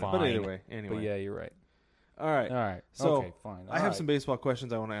quite a minute. Fine. But anyway. But yeah, you're right. All right. So okay, fine. I have some baseball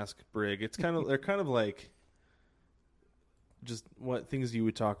questions I want to ask Brig. It's they're kind of like just what things you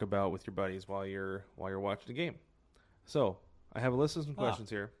would talk about with your buddies while you're watching a game. So I have a list of some questions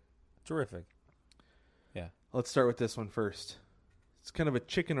here. Terrific. Yeah. Let's start with this one first. It's kind of a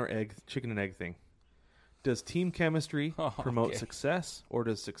chicken and egg thing. Does team chemistry promote success, or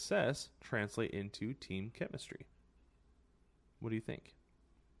does success translate into team chemistry? What do you think?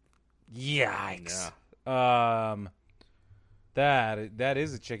 Yikes. That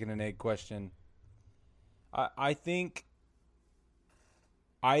is a chicken and egg question. I think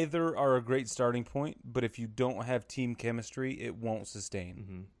either are a great starting point, but if you don't have team chemistry, it won't sustain.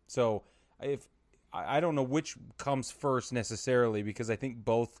 Mm-hmm. So if I don't know which comes first necessarily, because I think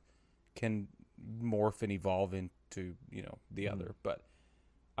both can morph and evolve into the other. But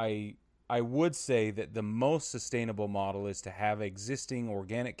I would say that the most sustainable model is to have existing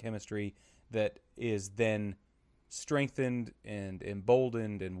organic chemistry that is then strengthened and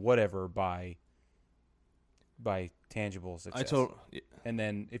emboldened and whatever by tangible success. And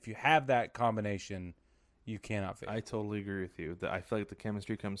then if you have that combination, you cannot fail. I totally agree with you. I feel like the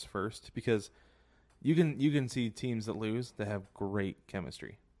chemistry comes first, because you can see teams that lose that have great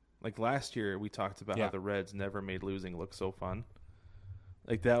chemistry. Like last year, we talked about how the Reds never made losing look so fun.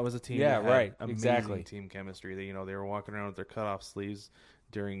 Like that was a team that had amazing team chemistry. They were walking around with their cutoff sleeves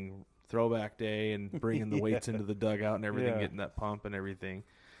during throwback day and bringing the weights into the dugout and everything, getting that pump and everything.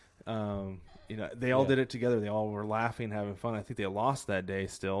 They all did it together. They all were laughing, having fun. I think they lost that day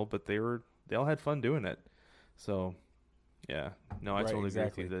still, but they all had fun doing it. So, yeah, no, I totally agree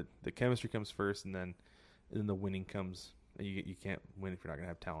with you that the chemistry comes first, and then the winning comes. You can't win if you're not going to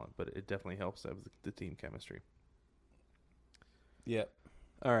have talent, but it definitely helps to have the team chemistry. Yeah.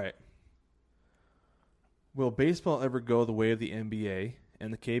 All right. Will baseball ever go the way of the NBA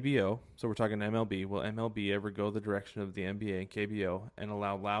and the KBO? So we're talking MLB. Will MLB ever go the direction of the NBA and KBO and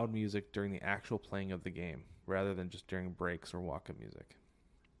allow loud music during the actual playing of the game rather than just during breaks or walk-up music?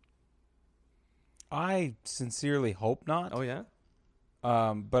 I sincerely hope not. Oh, yeah?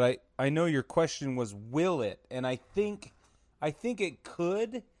 But I know your question was, will it? And I think it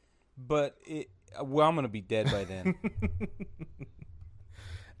could, but I'm going to be dead by then.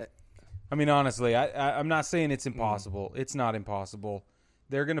 I mean, honestly, I'm not saying it's impossible. It's not impossible.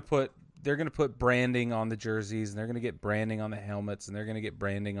 They're gonna put branding on the jerseys, and they're gonna get branding on the helmets, and they're gonna get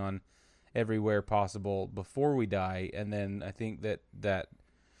branding on everywhere possible before we die. And then I think that.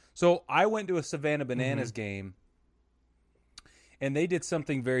 So I went to a Savannah Bananas game, and they did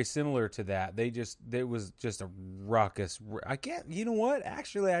something very similar to that. There was just a ruckus. I can't. You know what?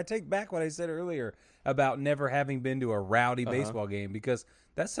 Actually, I take back what I said earlier about never having been to a rowdy baseball game, because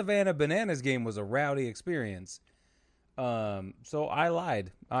that Savannah Bananas game was a rowdy experience. So I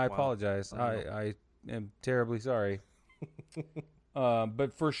lied. I apologize. I am terribly sorry.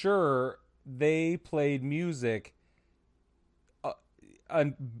 But for sure, they played music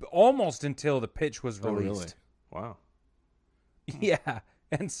almost until the pitch was released. Oh, really? Wow. Yeah.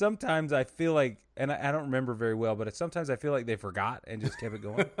 And sometimes I feel like, and I don't remember very well, but sometimes I feel like they forgot and just kept it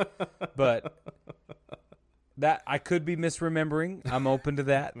going. But that I could be misremembering. I'm open to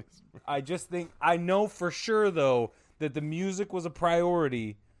that. I just think, I know for sure, though, that the music was a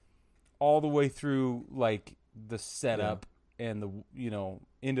priority all the way through, like, the setup and the,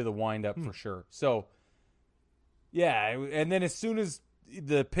 into the wind-up for sure. So, yeah, and then as soon as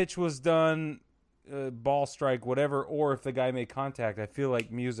the pitch was done, ball strike, whatever, or if the guy made contact, I feel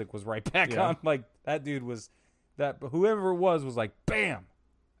like music was right back on. Like, that dude was, whoever it was like, bam,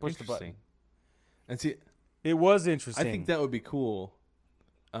 push the button. And see, it was interesting. I think that would be cool,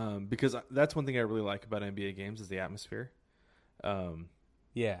 because that's one thing I really like about NBA games is the atmosphere.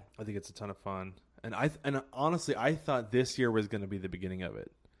 Yeah, I think it's a ton of fun, and honestly, I thought this year was going to be the beginning of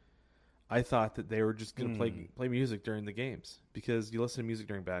it. I thought that they were just going to play music during the games, because you listen to music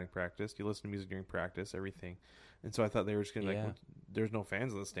during batting practice, you listen to music during practice, everything. And so I thought they were just going to well, there's no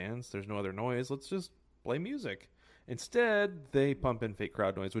fans in the stands, there's no other noise, let's just play music. Instead, they pump in fake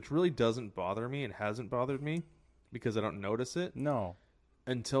crowd noise, which really doesn't bother me and hasn't bothered me because I don't notice it. No.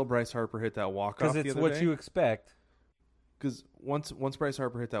 Until Bryce Harper hit that walk-off the other day. Because it's what you expect. Because once Bryce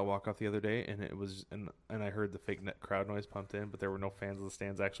Harper hit that walk-off the other day, and it was and I heard the fake crowd noise pumped in, but there were no fans of the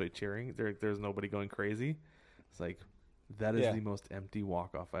stands actually cheering. There's nobody going crazy. It's like, that is the most empty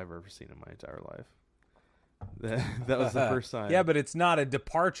walk-off I've ever seen in my entire life. That was the first time. Yeah, but it's not a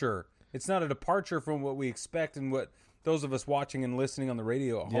departure. It's not a departure from what we expect and what those of us watching and listening on the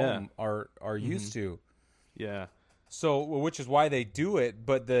radio at home are used to. Yeah. So, which is why they do it.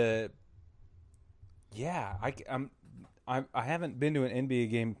 But I haven't been to an NBA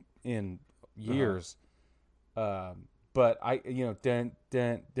game in years, but all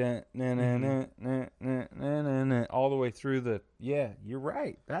the way through the you're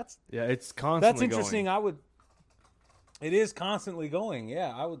right. It's constantly interesting. Going. It is constantly going.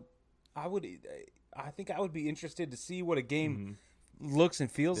 Yeah, I think I would be interested to see what a game looks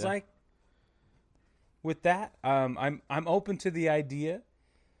and feels like with that. I'm open to the idea,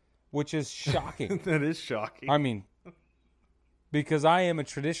 which is shocking. That is shocking. I mean, because I am a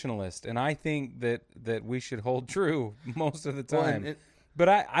traditionalist, and I think that we should hold true most of the time. But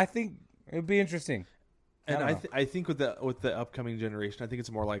I think it would be interesting. And I think with the upcoming generation, I think it's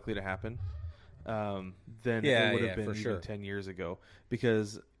more likely to happen than it would have been even 10 years ago.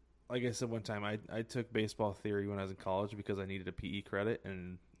 Because, like I said one time, I took baseball theory when I was in college because I needed a PE credit,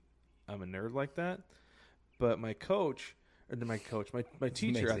 and I'm a nerd like that. But my teacher,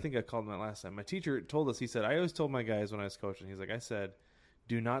 I think I called him that last time. My teacher told us, he said, I always told my guys when I was coaching, he's like, I said,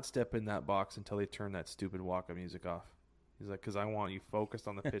 do not step in that box until they turn that stupid walk-up music off. He's like, because I want you focused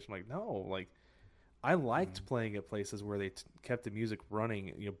on the pitch. I'm like, no, like, I liked playing at places where they kept the music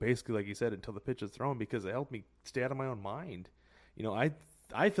running, basically, like you said, until the pitch is thrown, because it helped me stay out of my own mind. I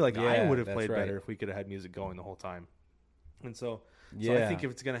feel like I would have played better if we could have had music going the whole time. And so I think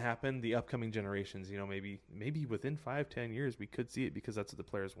if it's going to happen, the upcoming generations, maybe within 5-10 years, we could see it because that's what the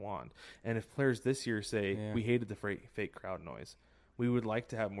players want. And if players this year say, we hated the fake crowd noise, we would like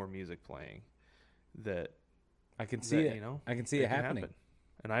to have more music playing, that I can see it. I can see it happening.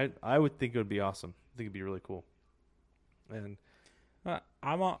 And I would think it would be awesome. I think it'd be really cool. And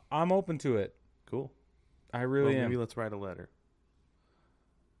I'm open to it. Cool. I really am. Maybe let's write a letter.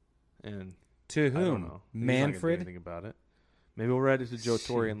 And to whom? I don't know. Manfred? Anything about it. Maybe we'll write it to Joe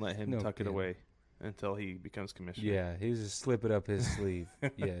Torre and let him tuck it away until he becomes commissioner. Yeah, he'll just slip it up his sleeve.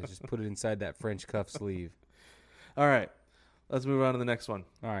 Yeah, just put it inside that French cuff sleeve. All right. Let's move on to the next one.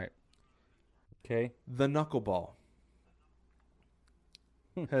 All right. Okay. The knuckleball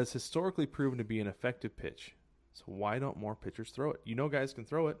has historically proven to be an effective pitch. So why don't more pitchers throw it? Guys can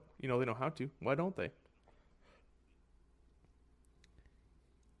throw it. They know how to. Why don't they?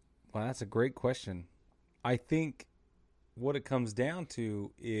 Well, that's a great question. I think what it comes down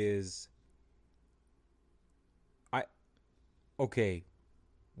to is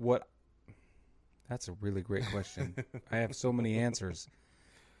that's a really great question. I have so many answers.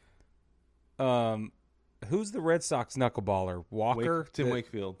 Who's the Red Sox knuckleballer? Walker? Tim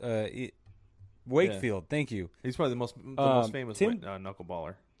Wakefield. Wakefield, thank you. He's probably the most famous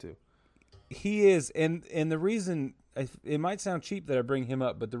knuckleballer, too. He is, and the reason, it might sound cheap that I bring him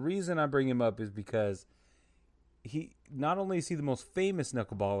up, but the reason I bring him up is because he not only is he the most famous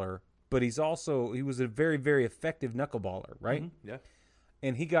knuckleballer, but he was a very, very effective knuckleballer, right? Mm-hmm. Yeah.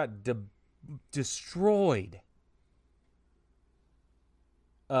 And he got destroyed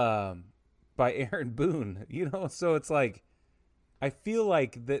by Aaron Boone, so it's like, I feel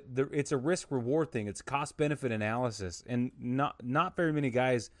like that it's a risk reward thing. It's cost benefit analysis, and not very many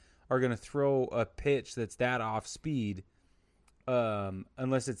guys are going to throw a pitch that's that off speed,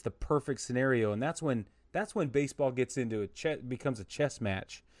 unless it's the perfect scenario. And that's when baseball gets into becomes a chess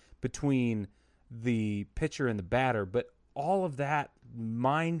match between the pitcher and the batter. But all of that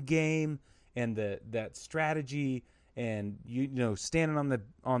mind game and that strategy, and standing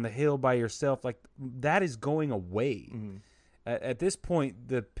on the hill by yourself, like that is going away. Mm-hmm. At this point,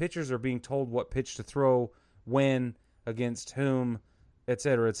 the pitchers are being told what pitch to throw, when, against whom, et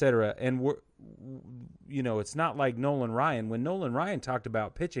cetera, et cetera. And it's not like Nolan Ryan. When Nolan Ryan talked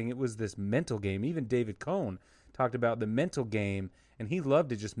about pitching, it was this mental game. Even David Cone talked about the mental game, and he loved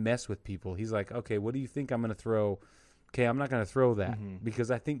to just mess with people. He's like, okay, what do you think I'm going to throw? Okay, I'm not going to throw that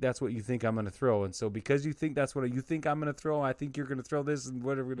because I think that's what you think I'm going to throw. And so because you think that's what you think I'm going to throw, I think you're going to throw this and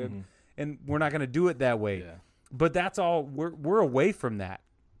whatever. And we're not going to do it that way. Yeah. But that's all. We're away from that.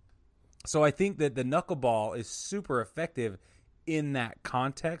 So I think that the knuckleball is super effective in that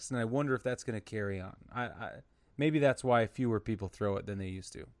context, and I wonder if that's going to carry on. Maybe that's why fewer people throw it than they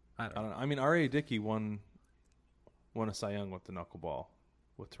used to. I don't know. I mean, R.A. Dickey won a Cy Young with the knuckleball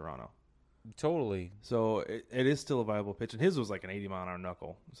with Toronto. Totally. So it is still a viable pitch, and his was like an 80-mile-an-hour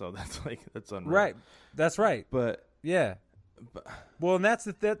knuckle. So that's unreal. Right. That's right. But yeah. Well, and that's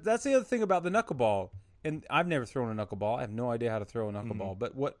the other thing about the knuckleball. And I've never thrown a knuckleball. I have no idea how to throw a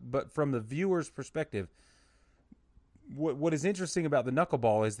knuckleball. But from the viewer's perspective, what is interesting about the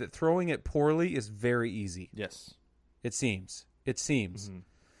knuckleball is that throwing it poorly is very easy. Yes. It seems. Mm-hmm.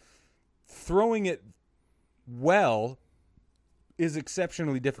 Throwing it well is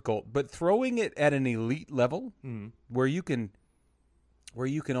exceptionally difficult, but throwing it at an elite level where you can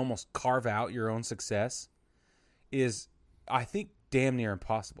almost carve out your own success is, I think, damn near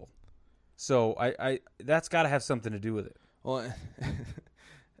impossible. So I that's got to have something to do with it. Well,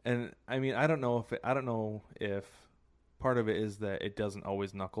 and I mean, I don't know if part of it is that it doesn't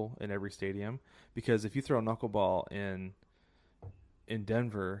always knuckle in every stadium, because if you throw a knuckleball in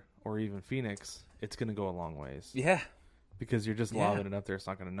Denver or even Phoenix, it's going to go a long ways. Yeah. Because you're just lobbing it up there. It's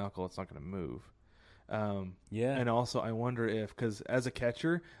not going to knuckle. It's not going to move. Yeah. And also, I wonder because as a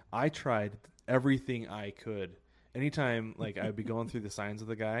catcher, I tried everything I could. Anytime, like, I'd be going through the signs of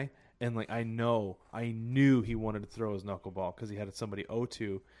the guy, and, like, I knew he wanted to throw his knuckleball because he had somebody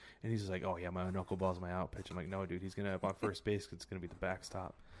 0-2, and he's just like, oh, yeah, my knuckleball's my out pitch. I'm like, no, dude, he's going to have on first base because it's going to be the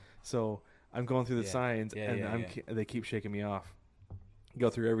backstop. So I'm going through the signs, and they keep shaking me off. Go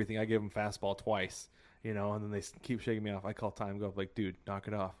through everything. I give them fastball twice, and then they keep shaking me off. I call time, go up like, dude, knock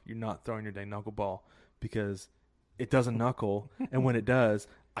it off. You're not throwing your dang knuckleball because it doesn't knuckle, and when it does,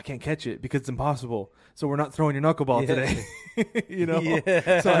 I can't catch it because it's impossible. So we're not throwing your knuckleball today.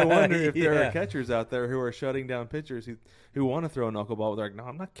 So I wonder if there are catchers out there who are shutting down pitchers who want to throw a knuckleball. They're like, no,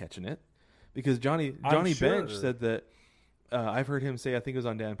 I'm not catching it. Because Johnny Bench said that, I've heard him say, I think it was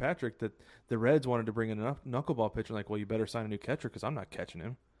on Dan Patrick, that the Reds wanted to bring in a knuckleball pitcher. Like, well, you better sign a new catcher because I'm not catching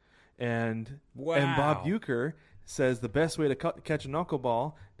him. And Bob Uecker says the best way to catch a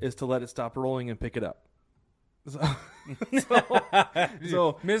knuckleball is to let it stop rolling and pick it up. So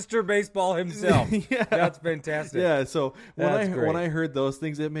Mr. Baseball himself. Yeah, that's fantastic. Yeah, so when I heard those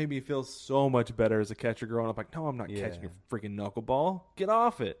things, it made me feel so much better as a catcher growing up. Like, no, I'm not catching your freaking knuckleball. Get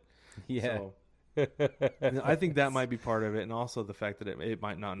off it. Yeah. So, I think that might be part of it, and also the fact that it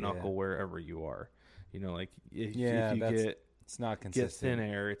might not knuckle wherever you are. Like if you it's not consistent. Get thin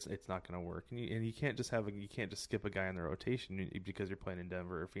air, it's not going to work, and you can't just skip a guy in the rotation because you're playing in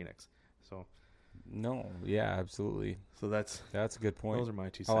Denver or Phoenix. So. No, yeah, absolutely. So that's a good point. Those are my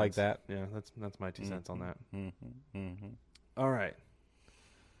 2 cents. I like that. Yeah, that's my 2 cents on that. Mm-hmm. All right.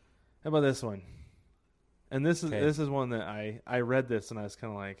 How about this one? And this is one that I read this and I was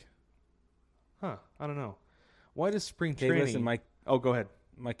kind of like, I don't know. Why does spring training? Listen, go ahead.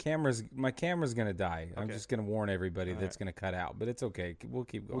 My camera's gonna die. Okay. I'm just gonna warn everybody that's gonna cut out, but it's okay. We'll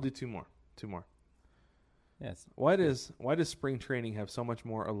keep going. We'll do two more. Yes. Why does spring training have so much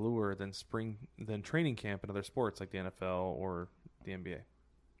more allure than training camp in other sports like the NFL or the NBA?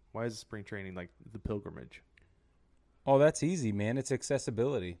 Why is spring training like the pilgrimage? Oh, that's easy, man. It's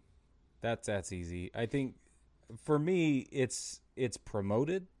accessibility. That's easy. I think for me, it's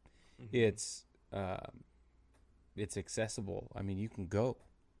promoted. Mm-hmm. It's accessible. I mean, you can go.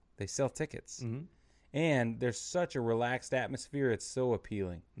 They sell tickets. Mm-hmm. And there's such a relaxed atmosphere. It's so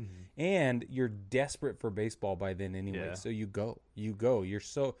appealing. Mm-hmm. And you're desperate for baseball by then anyway. Yeah. So you go. You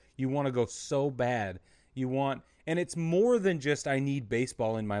want to go so bad. And it's more than just I need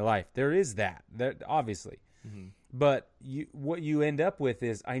baseball in my life. There is that obviously. Mm-hmm. But what you end up with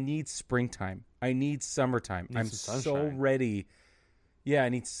is I need springtime. I need summertime. I'm so ready I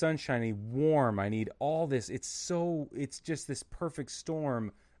need sunshine, I need warm, I need all this. It's just this perfect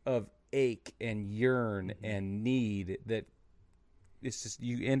storm of ache and yearn and need that it's just,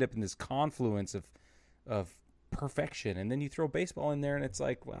 you end up in this confluence of perfection, and then you throw baseball in there and it's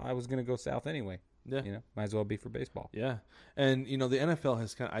like, well, I was going to go south anyway. Yeah. Might as well be for baseball. Yeah. And, the NFL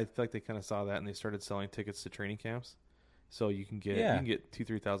has I feel like they kind of saw that, and they started selling tickets to training camps. So you can get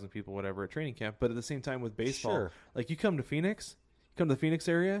 2,000-3,000 people, whatever, at training camp. But at the same time with baseball, like you come to Phoenix, the Phoenix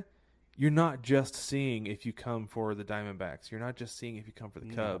area, you're not just seeing if you come for the Diamondbacks. You're not just seeing if you come for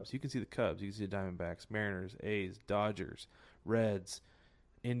the Cubs. You can see the Cubs. You can see the Diamondbacks, Mariners, A's, Dodgers, Reds,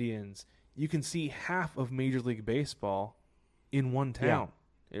 Indians. You can see half of Major League Baseball in one town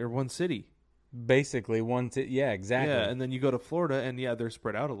or one city. Basically, exactly. Yeah, and then you go to Florida, and they're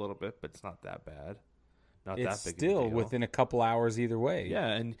spread out a little bit, but it's not that bad. It's that big still within a couple hours either way. Yeah,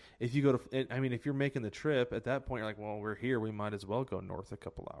 and if you go to, if you're making the trip, at that point you're like, well, we're here, we might as well go north a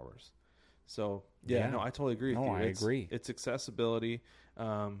couple hours. So I totally agree with you. I agree. It's accessibility.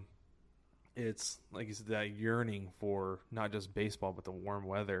 It's like you said, that yearning for not just baseball but the warm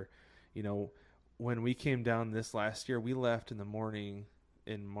weather. When we came down this last year, we left in the morning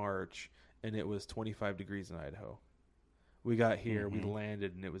in March, and it was 25 degrees in Idaho. We got here, we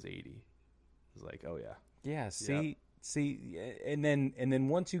landed, and it was 80. It was like, oh yeah. Yeah, see, and then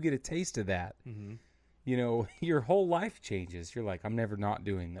once you get a taste of that, your whole life changes. You're like, I'm never not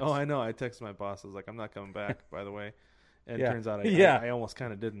doing this. Oh, I know. I texted my boss. I was like, I'm not coming back, by the way. And it turns out I almost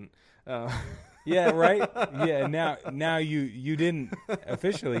kind of didn't. Yeah, right? Yeah, now you didn't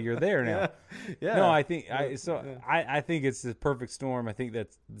officially. You're there now. Yeah. No, I think I think it's the perfect storm. I think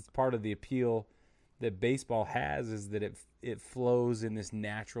that's part of the appeal that baseball has, is that it flows in this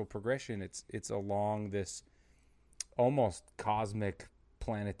natural progression. It's along this almost cosmic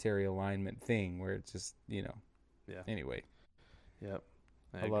planetary alignment thing where it's just, Anyway. Yep.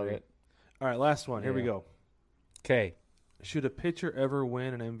 I love it. All right, last one. Here we go. Okay. Should a pitcher ever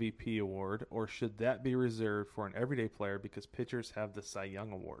win an MVP award, or should that be reserved for an everyday player because pitchers have the Cy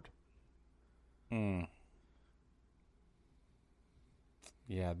Young Award?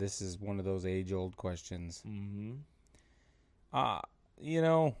 Yeah, this is one of those age-old questions. Mm-hmm. I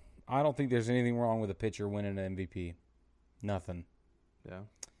don't think there's anything wrong with a pitcher winning an MVP. Nothing. Yeah.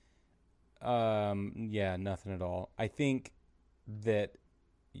 Nothing at all. I think that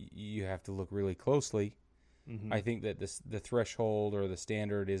you have to look really closely. Mm-hmm. I think that the threshold or the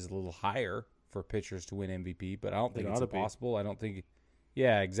standard is a little higher for pitchers to win MVP, but I don't think it's impossible. I don't think.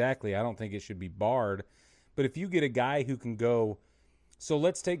 Yeah, exactly. I don't think it should be barred. But if you get a guy who can go, so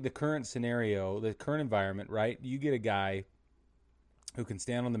let's take the current scenario, the current environment, right? You get a guy who can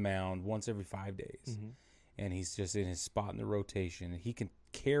stand on the mound once every 5 days, and he's just in his spot in the rotation. He can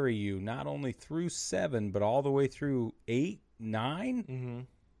carry you not only through 7, but all the way through 8, 9. Mm-hmm.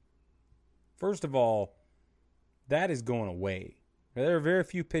 First of all, that is going away. There are very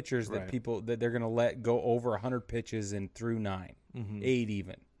few pitchers that that they're going to let go over 100 pitches and through 9, 8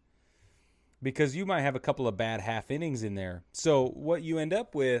 even. Because you might have a couple of bad half innings in there. So what you end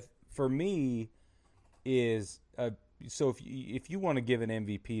up with, for me, is so if you want to give an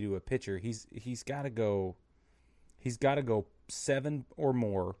MVP to a pitcher, he's got to go 7 or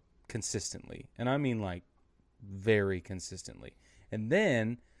more consistently, and I mean like very consistently,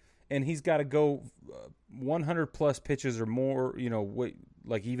 and he's got to go 100 plus pitches or more,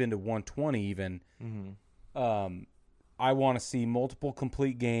 like even to 120 even. I want to see multiple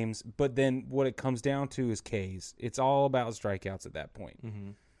complete games, but then what it comes down to is Ks. It's all about strikeouts at that point. Mm-hmm.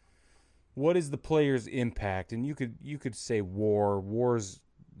 What is the player's impact? And you could say WAR. WAR's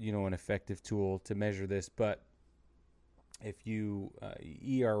an effective tool to measure this, but if you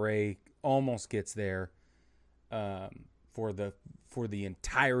ERA almost gets there for the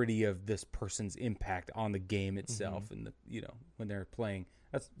entirety of this person's impact on the game itself, and when they're playing.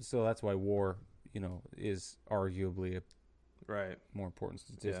 That's why WAR is arguably a more important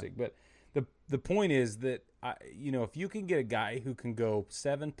statistic. Yeah. But the point is that if you can get a guy who can go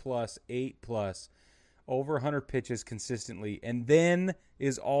 7 plus, 8 plus, over 100 pitches consistently, and then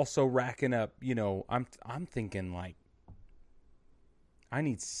is also racking up, I'm thinking like I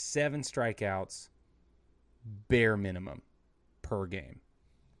need 7 strikeouts bare minimum per game.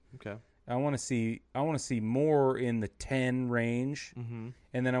 Okay. I want to see more in the 10 range,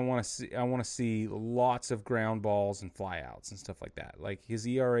 and then I want to see lots of ground balls and flyouts and stuff like that. Like his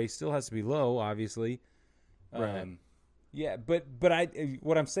ERA still has to be low, obviously. Right.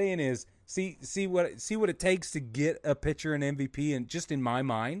 What I'm saying is see what it takes to get a pitcher an MVP, and just in my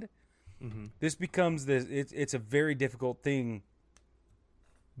mind, this becomes this. It's a very difficult thing,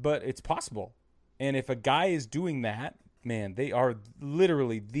 but it's possible. And if a guy is doing that, man, they are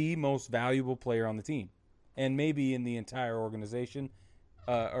literally the most valuable player on the team, and maybe in the entire organization,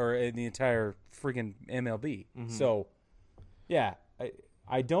 or in the entire freaking MLB. Mm-hmm. So, yeah,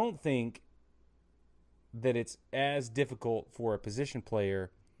 I don't think that it's as difficult for a position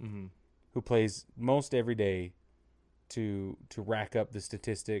player mm-hmm. who plays most every day to rack up the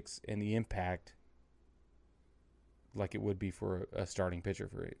statistics and the impact like it would be for a starting pitcher,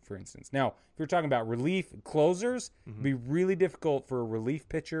 for instance. Now, if you're talking about relief closers, mm-hmm. it'd be really difficult for a relief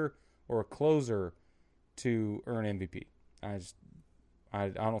pitcher or a closer to earn MVP. I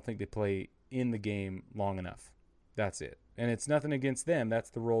don't think they play in the game long enough. That's it. And it's nothing against them. That's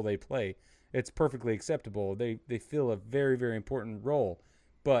the role they play. It's perfectly acceptable. They fill a very, very important role.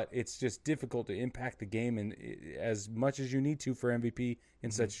 But it's just difficult to impact the game in as much as you need to for MVP in mm-hmm.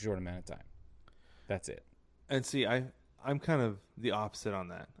 such a short amount of time. That's it. And see, I'm kind of the opposite on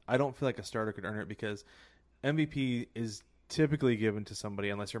that. I don't feel like a starter could earn it because MVP is typically given to somebody,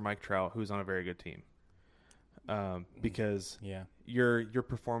 unless you're Mike Trout, who's on a very good team. Because your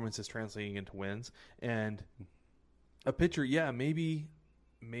performance is translating into wins. And a pitcher, maybe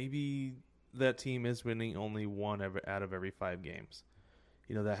that team is winning only one out of every 5 games.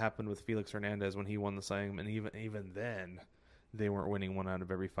 You know, that happened with Felix Hernandez when he won the Cy Young, and even then, they weren't winning 1 out of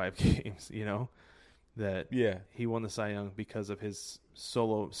every 5 games, you know? That he won the Cy Young because of his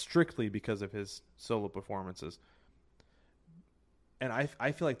strictly because of his solo performances. And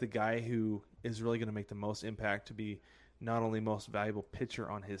I feel like the guy who is really going to make the most impact to be not only most valuable pitcher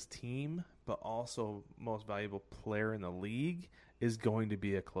on his team, but also most valuable player in the league is going to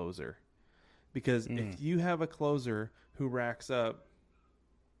be a closer. Because if you have a closer who racks up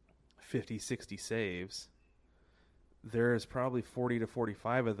 50, 60 saves, there is probably 40 to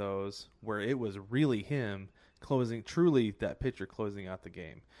 45 of those where it was really him truly that pitcher closing out the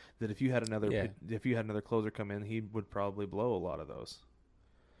game. That if you had another closer come in, he would probably blow a lot of those.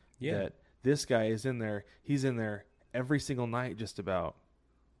 Yeah. That this guy is in there, he's in there every single night just about,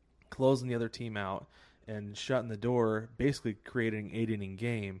 closing the other team out and shutting the door, basically creating an 8-inning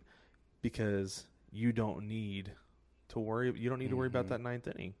game because you don't need to worry about that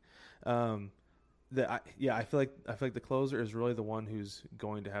 9th inning. I feel like the closer is really the one who's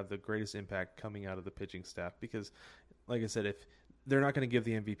going to have the greatest impact coming out of the pitching staff because, like I said, if they're not going to give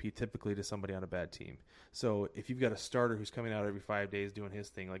the MVP typically to somebody on a bad team. So if you've got a starter who's coming out every 5 days doing his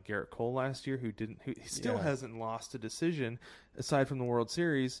thing, like Garrett Cole last year, who still hasn't lost a decision aside from the World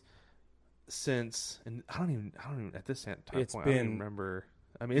Series since, and I don't even at this time point I don't even remember.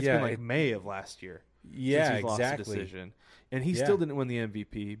 I mean, it's been like May of last year. Yeah, since he's lost a decision, and he still didn't win the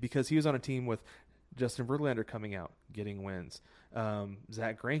MVP because he was on a team with Justin Verlander coming out, getting wins.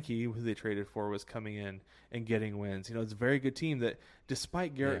 Zach Greinke, who they traded for, was coming in and getting wins. You know, it's a very good team that,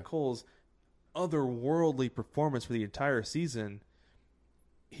 despite Garrett Cole's otherworldly performance for the entire season,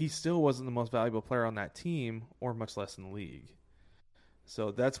 he still wasn't the most valuable player on that team, or much less in the league.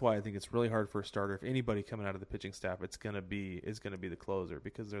 So that's why I think it's really hard for a starter. If anybody coming out of the pitching staff, it's gonna be the closer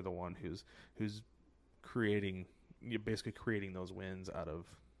because they're the one who's basically creating those wins out of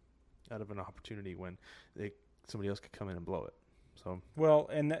an opportunity when somebody else could come in and blow it. So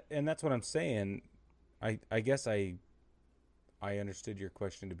and that's what I'm saying. I guess I understood your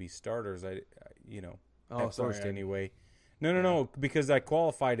question to be starters. At first anyway. No, because I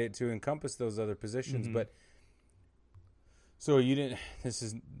qualified it to encompass those other positions, mm-hmm. but so you didn't. This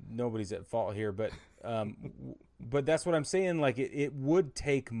is nobody's at fault here, but that's what I'm saying. Like it would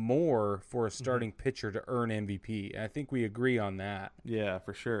take more for a starting pitcher to earn MVP. I think we agree on that. Yeah,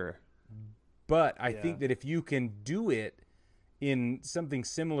 for sure. But I think that if you can do it in something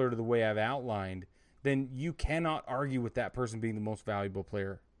similar to the way I've outlined, then you cannot argue with that person being the most valuable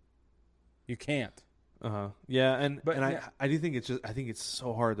player. You can't. Yeah, I do think I think it's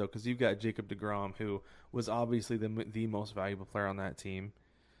so hard though because you've got Jacob deGrom, who was obviously the most valuable player on that team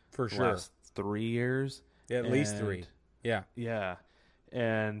for sure. Last 3 years, at least 3. Yeah,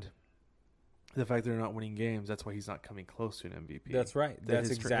 and the fact they're not winning games, that's why he's not coming close to an MVP. That's right.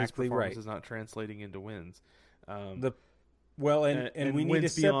 That's exactly right. His performance is not translating into wins. And we need to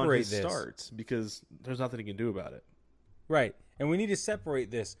separate this starts because there's nothing he can do about it. Right. And we need to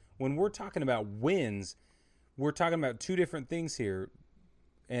separate this. When we're talking about wins, we're talking about 2 different things here,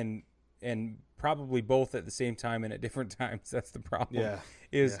 and probably both at the same time and at different times. That's the problem.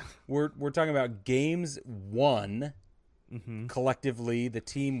 We're talking about games won, collectively, the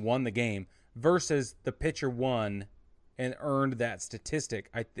team won the game, versus the pitcher won and earned that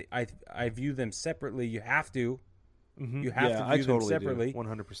statistic. I view them separately. You have to. You have to view them separately.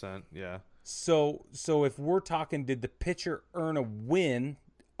 100%. Yeah. So if we're talking, did the pitcher earn a win,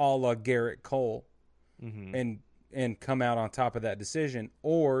 a la Garrett Cole, and and come out on top of that decision,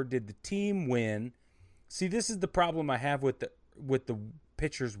 or did the team win? See, this is the problem I have with the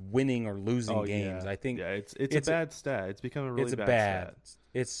pitchers winning or losing games. Yeah. I think it's a bad stat. It's become a really bad stat.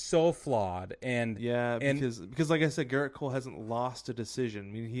 It's so flawed, and because like I said, Garrett Cole hasn't lost a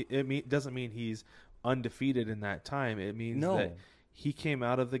decision. I mean, it doesn't mean he's undefeated in that time. It means that he came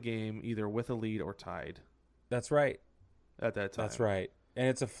out of the game either with a lead or tied. That's right. At that time. That's right. And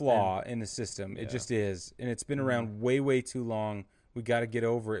it's a flaw in the system. It just is. And it's been around way, way too long. We got to get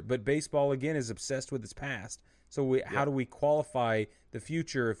over it. But baseball, again, is obsessed with its past. So how do we qualify the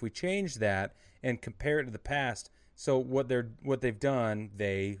future if we change that and compare it to the past? So what they've done,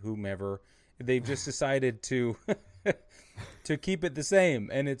 whomever, they've just decided to to keep it the same,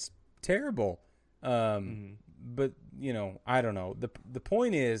 and it's terrible. But I don't know. The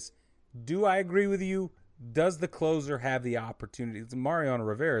point is, do I agree with you? Does the closer have the opportunity? Mariano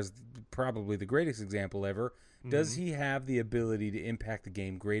Rivera is probably the greatest example ever. Does he have the ability to impact the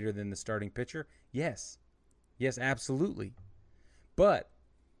game greater than the starting pitcher? Yes. Yes, absolutely. But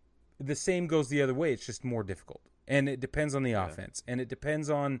the same goes the other way. It's just more difficult. And it depends on the offense. And it depends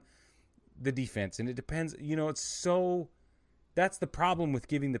on the defense. And it depends, it's so... That's the problem with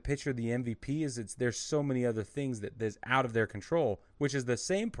giving the pitcher the MVP is there's so many other things that's out of their control, which is the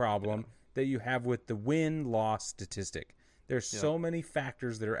same problem that you have with the win-loss statistic. There's so many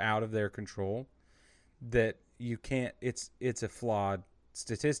factors that are out of their control that you can't. It's a flawed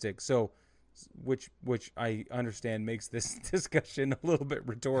statistic. So, which I understand makes this discussion a little bit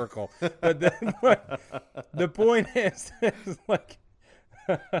rhetorical, but the point is like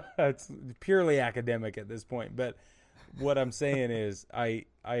it's purely academic at this point. But what I'm saying is, I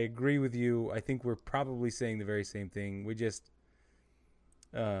agree with you. I think we're probably saying the very same thing. We just,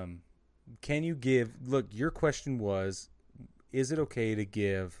 can you give? Look, your question was, is it okay to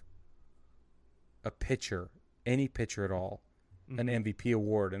give a pitcher, any pitcher at all, an MVP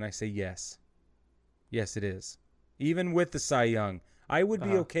award? And I say yes. Yes, it is. Even with the Cy Young, I would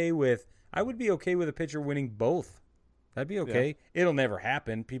be okay with a pitcher winning both. That'd be okay. Yeah. It'll never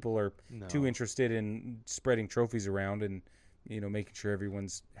happen. People are too interested in spreading trophies around and making sure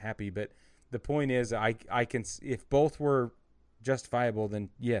everyone's happy. But the point is, I can, if both were justifiable, then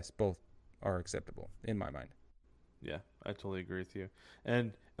yes, both are acceptable in my mind. Yeah, I totally agree with you.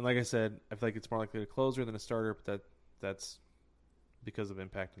 And like I said, I feel like it's more likely a closer than a starter, but that's because of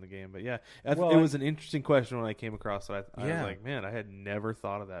impact in the game. But yeah, it was an interesting question when I came across it. I was like, man, I had never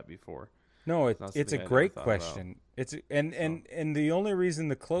thought of that before. No, it's a great question. It's and the only reason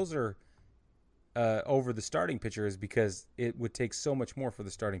the closer over the starting pitcher is because it would take so much more for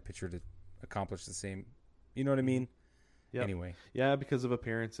the starting pitcher to accomplish the same. You know what I mean? Yeah. Anyway. Yeah, because of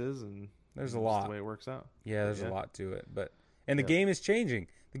appearances and there's a lot. The way it works out. Yeah, there's a lot to it, the game is changing.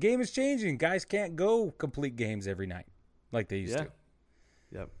 The game is changing. Guys can't go complete games every night like they used to.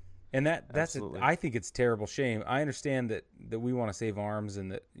 Yep. And that's I think it's a terrible shame. I understand that we want to save arms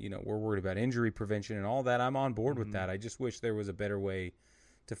and that we're worried about injury prevention and all that. I'm on board with that. I just wish there was a better way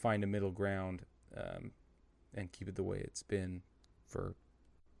to find a middle ground and keep it the way it's been for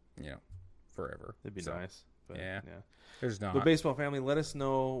forever. It'd be nice. But, yeah. There's not. But baseball family, let us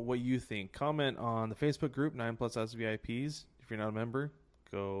know what you think. Comment on the Facebook group 9+us VIPs. If you're not a member,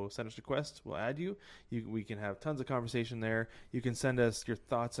 go send us a request. We'll add you. We can have tons of conversation there. You can send us your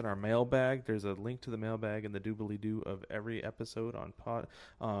thoughts in our mailbag. There's a link to the mailbag in the doobly-doo of every episode on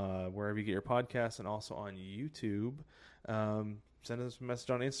wherever you get your podcasts and also on YouTube. Send us a message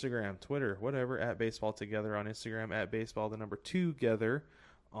on Instagram, Twitter, whatever, at Baseball Together on Instagram, at Baseball 2 Together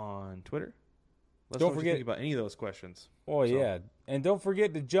on Twitter. Don't forget about any of those questions. Oh, yeah. And don't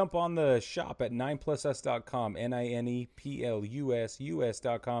forget to jump on the shop at 9plusus.com, NINEPLUS.com.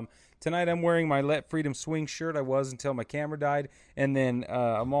 Tonight I'm wearing my Let Freedom Swing shirt. I was until my camera died. And then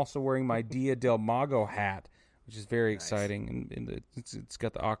I'm also wearing my Dia del Mago hat, which is very exciting. And it's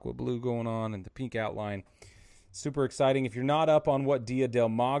got the aqua blue going on and the pink outline. Super exciting. If you're not up on what Dia del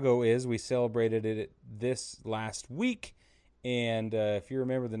Mago is, we celebrated it this last week. And if you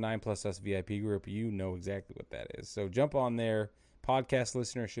remember the 9+us VIP group, you know exactly what that is. So jump on there. Podcast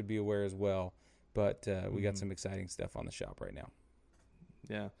listeners should be aware as well. But we got some exciting stuff on the shop right now.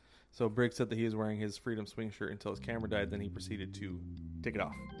 Yeah. So Briggs said that he was wearing his Freedom Swing shirt until his camera died. Then he proceeded to take it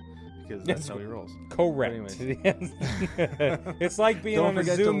off because that's how he rolls. Correct. It's like being on a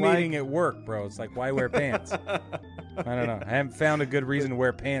Zoom meeting at work, bro. It's like, why wear pants? I don't know. I haven't found a good reason to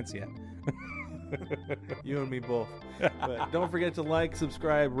wear pants yet. You and me both. But don't forget to like,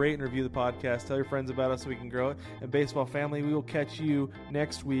 subscribe, rate, and review the podcast. Tell your friends about us so we can grow it. And baseball family, we will catch you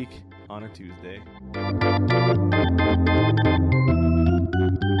next week on a Tuesday.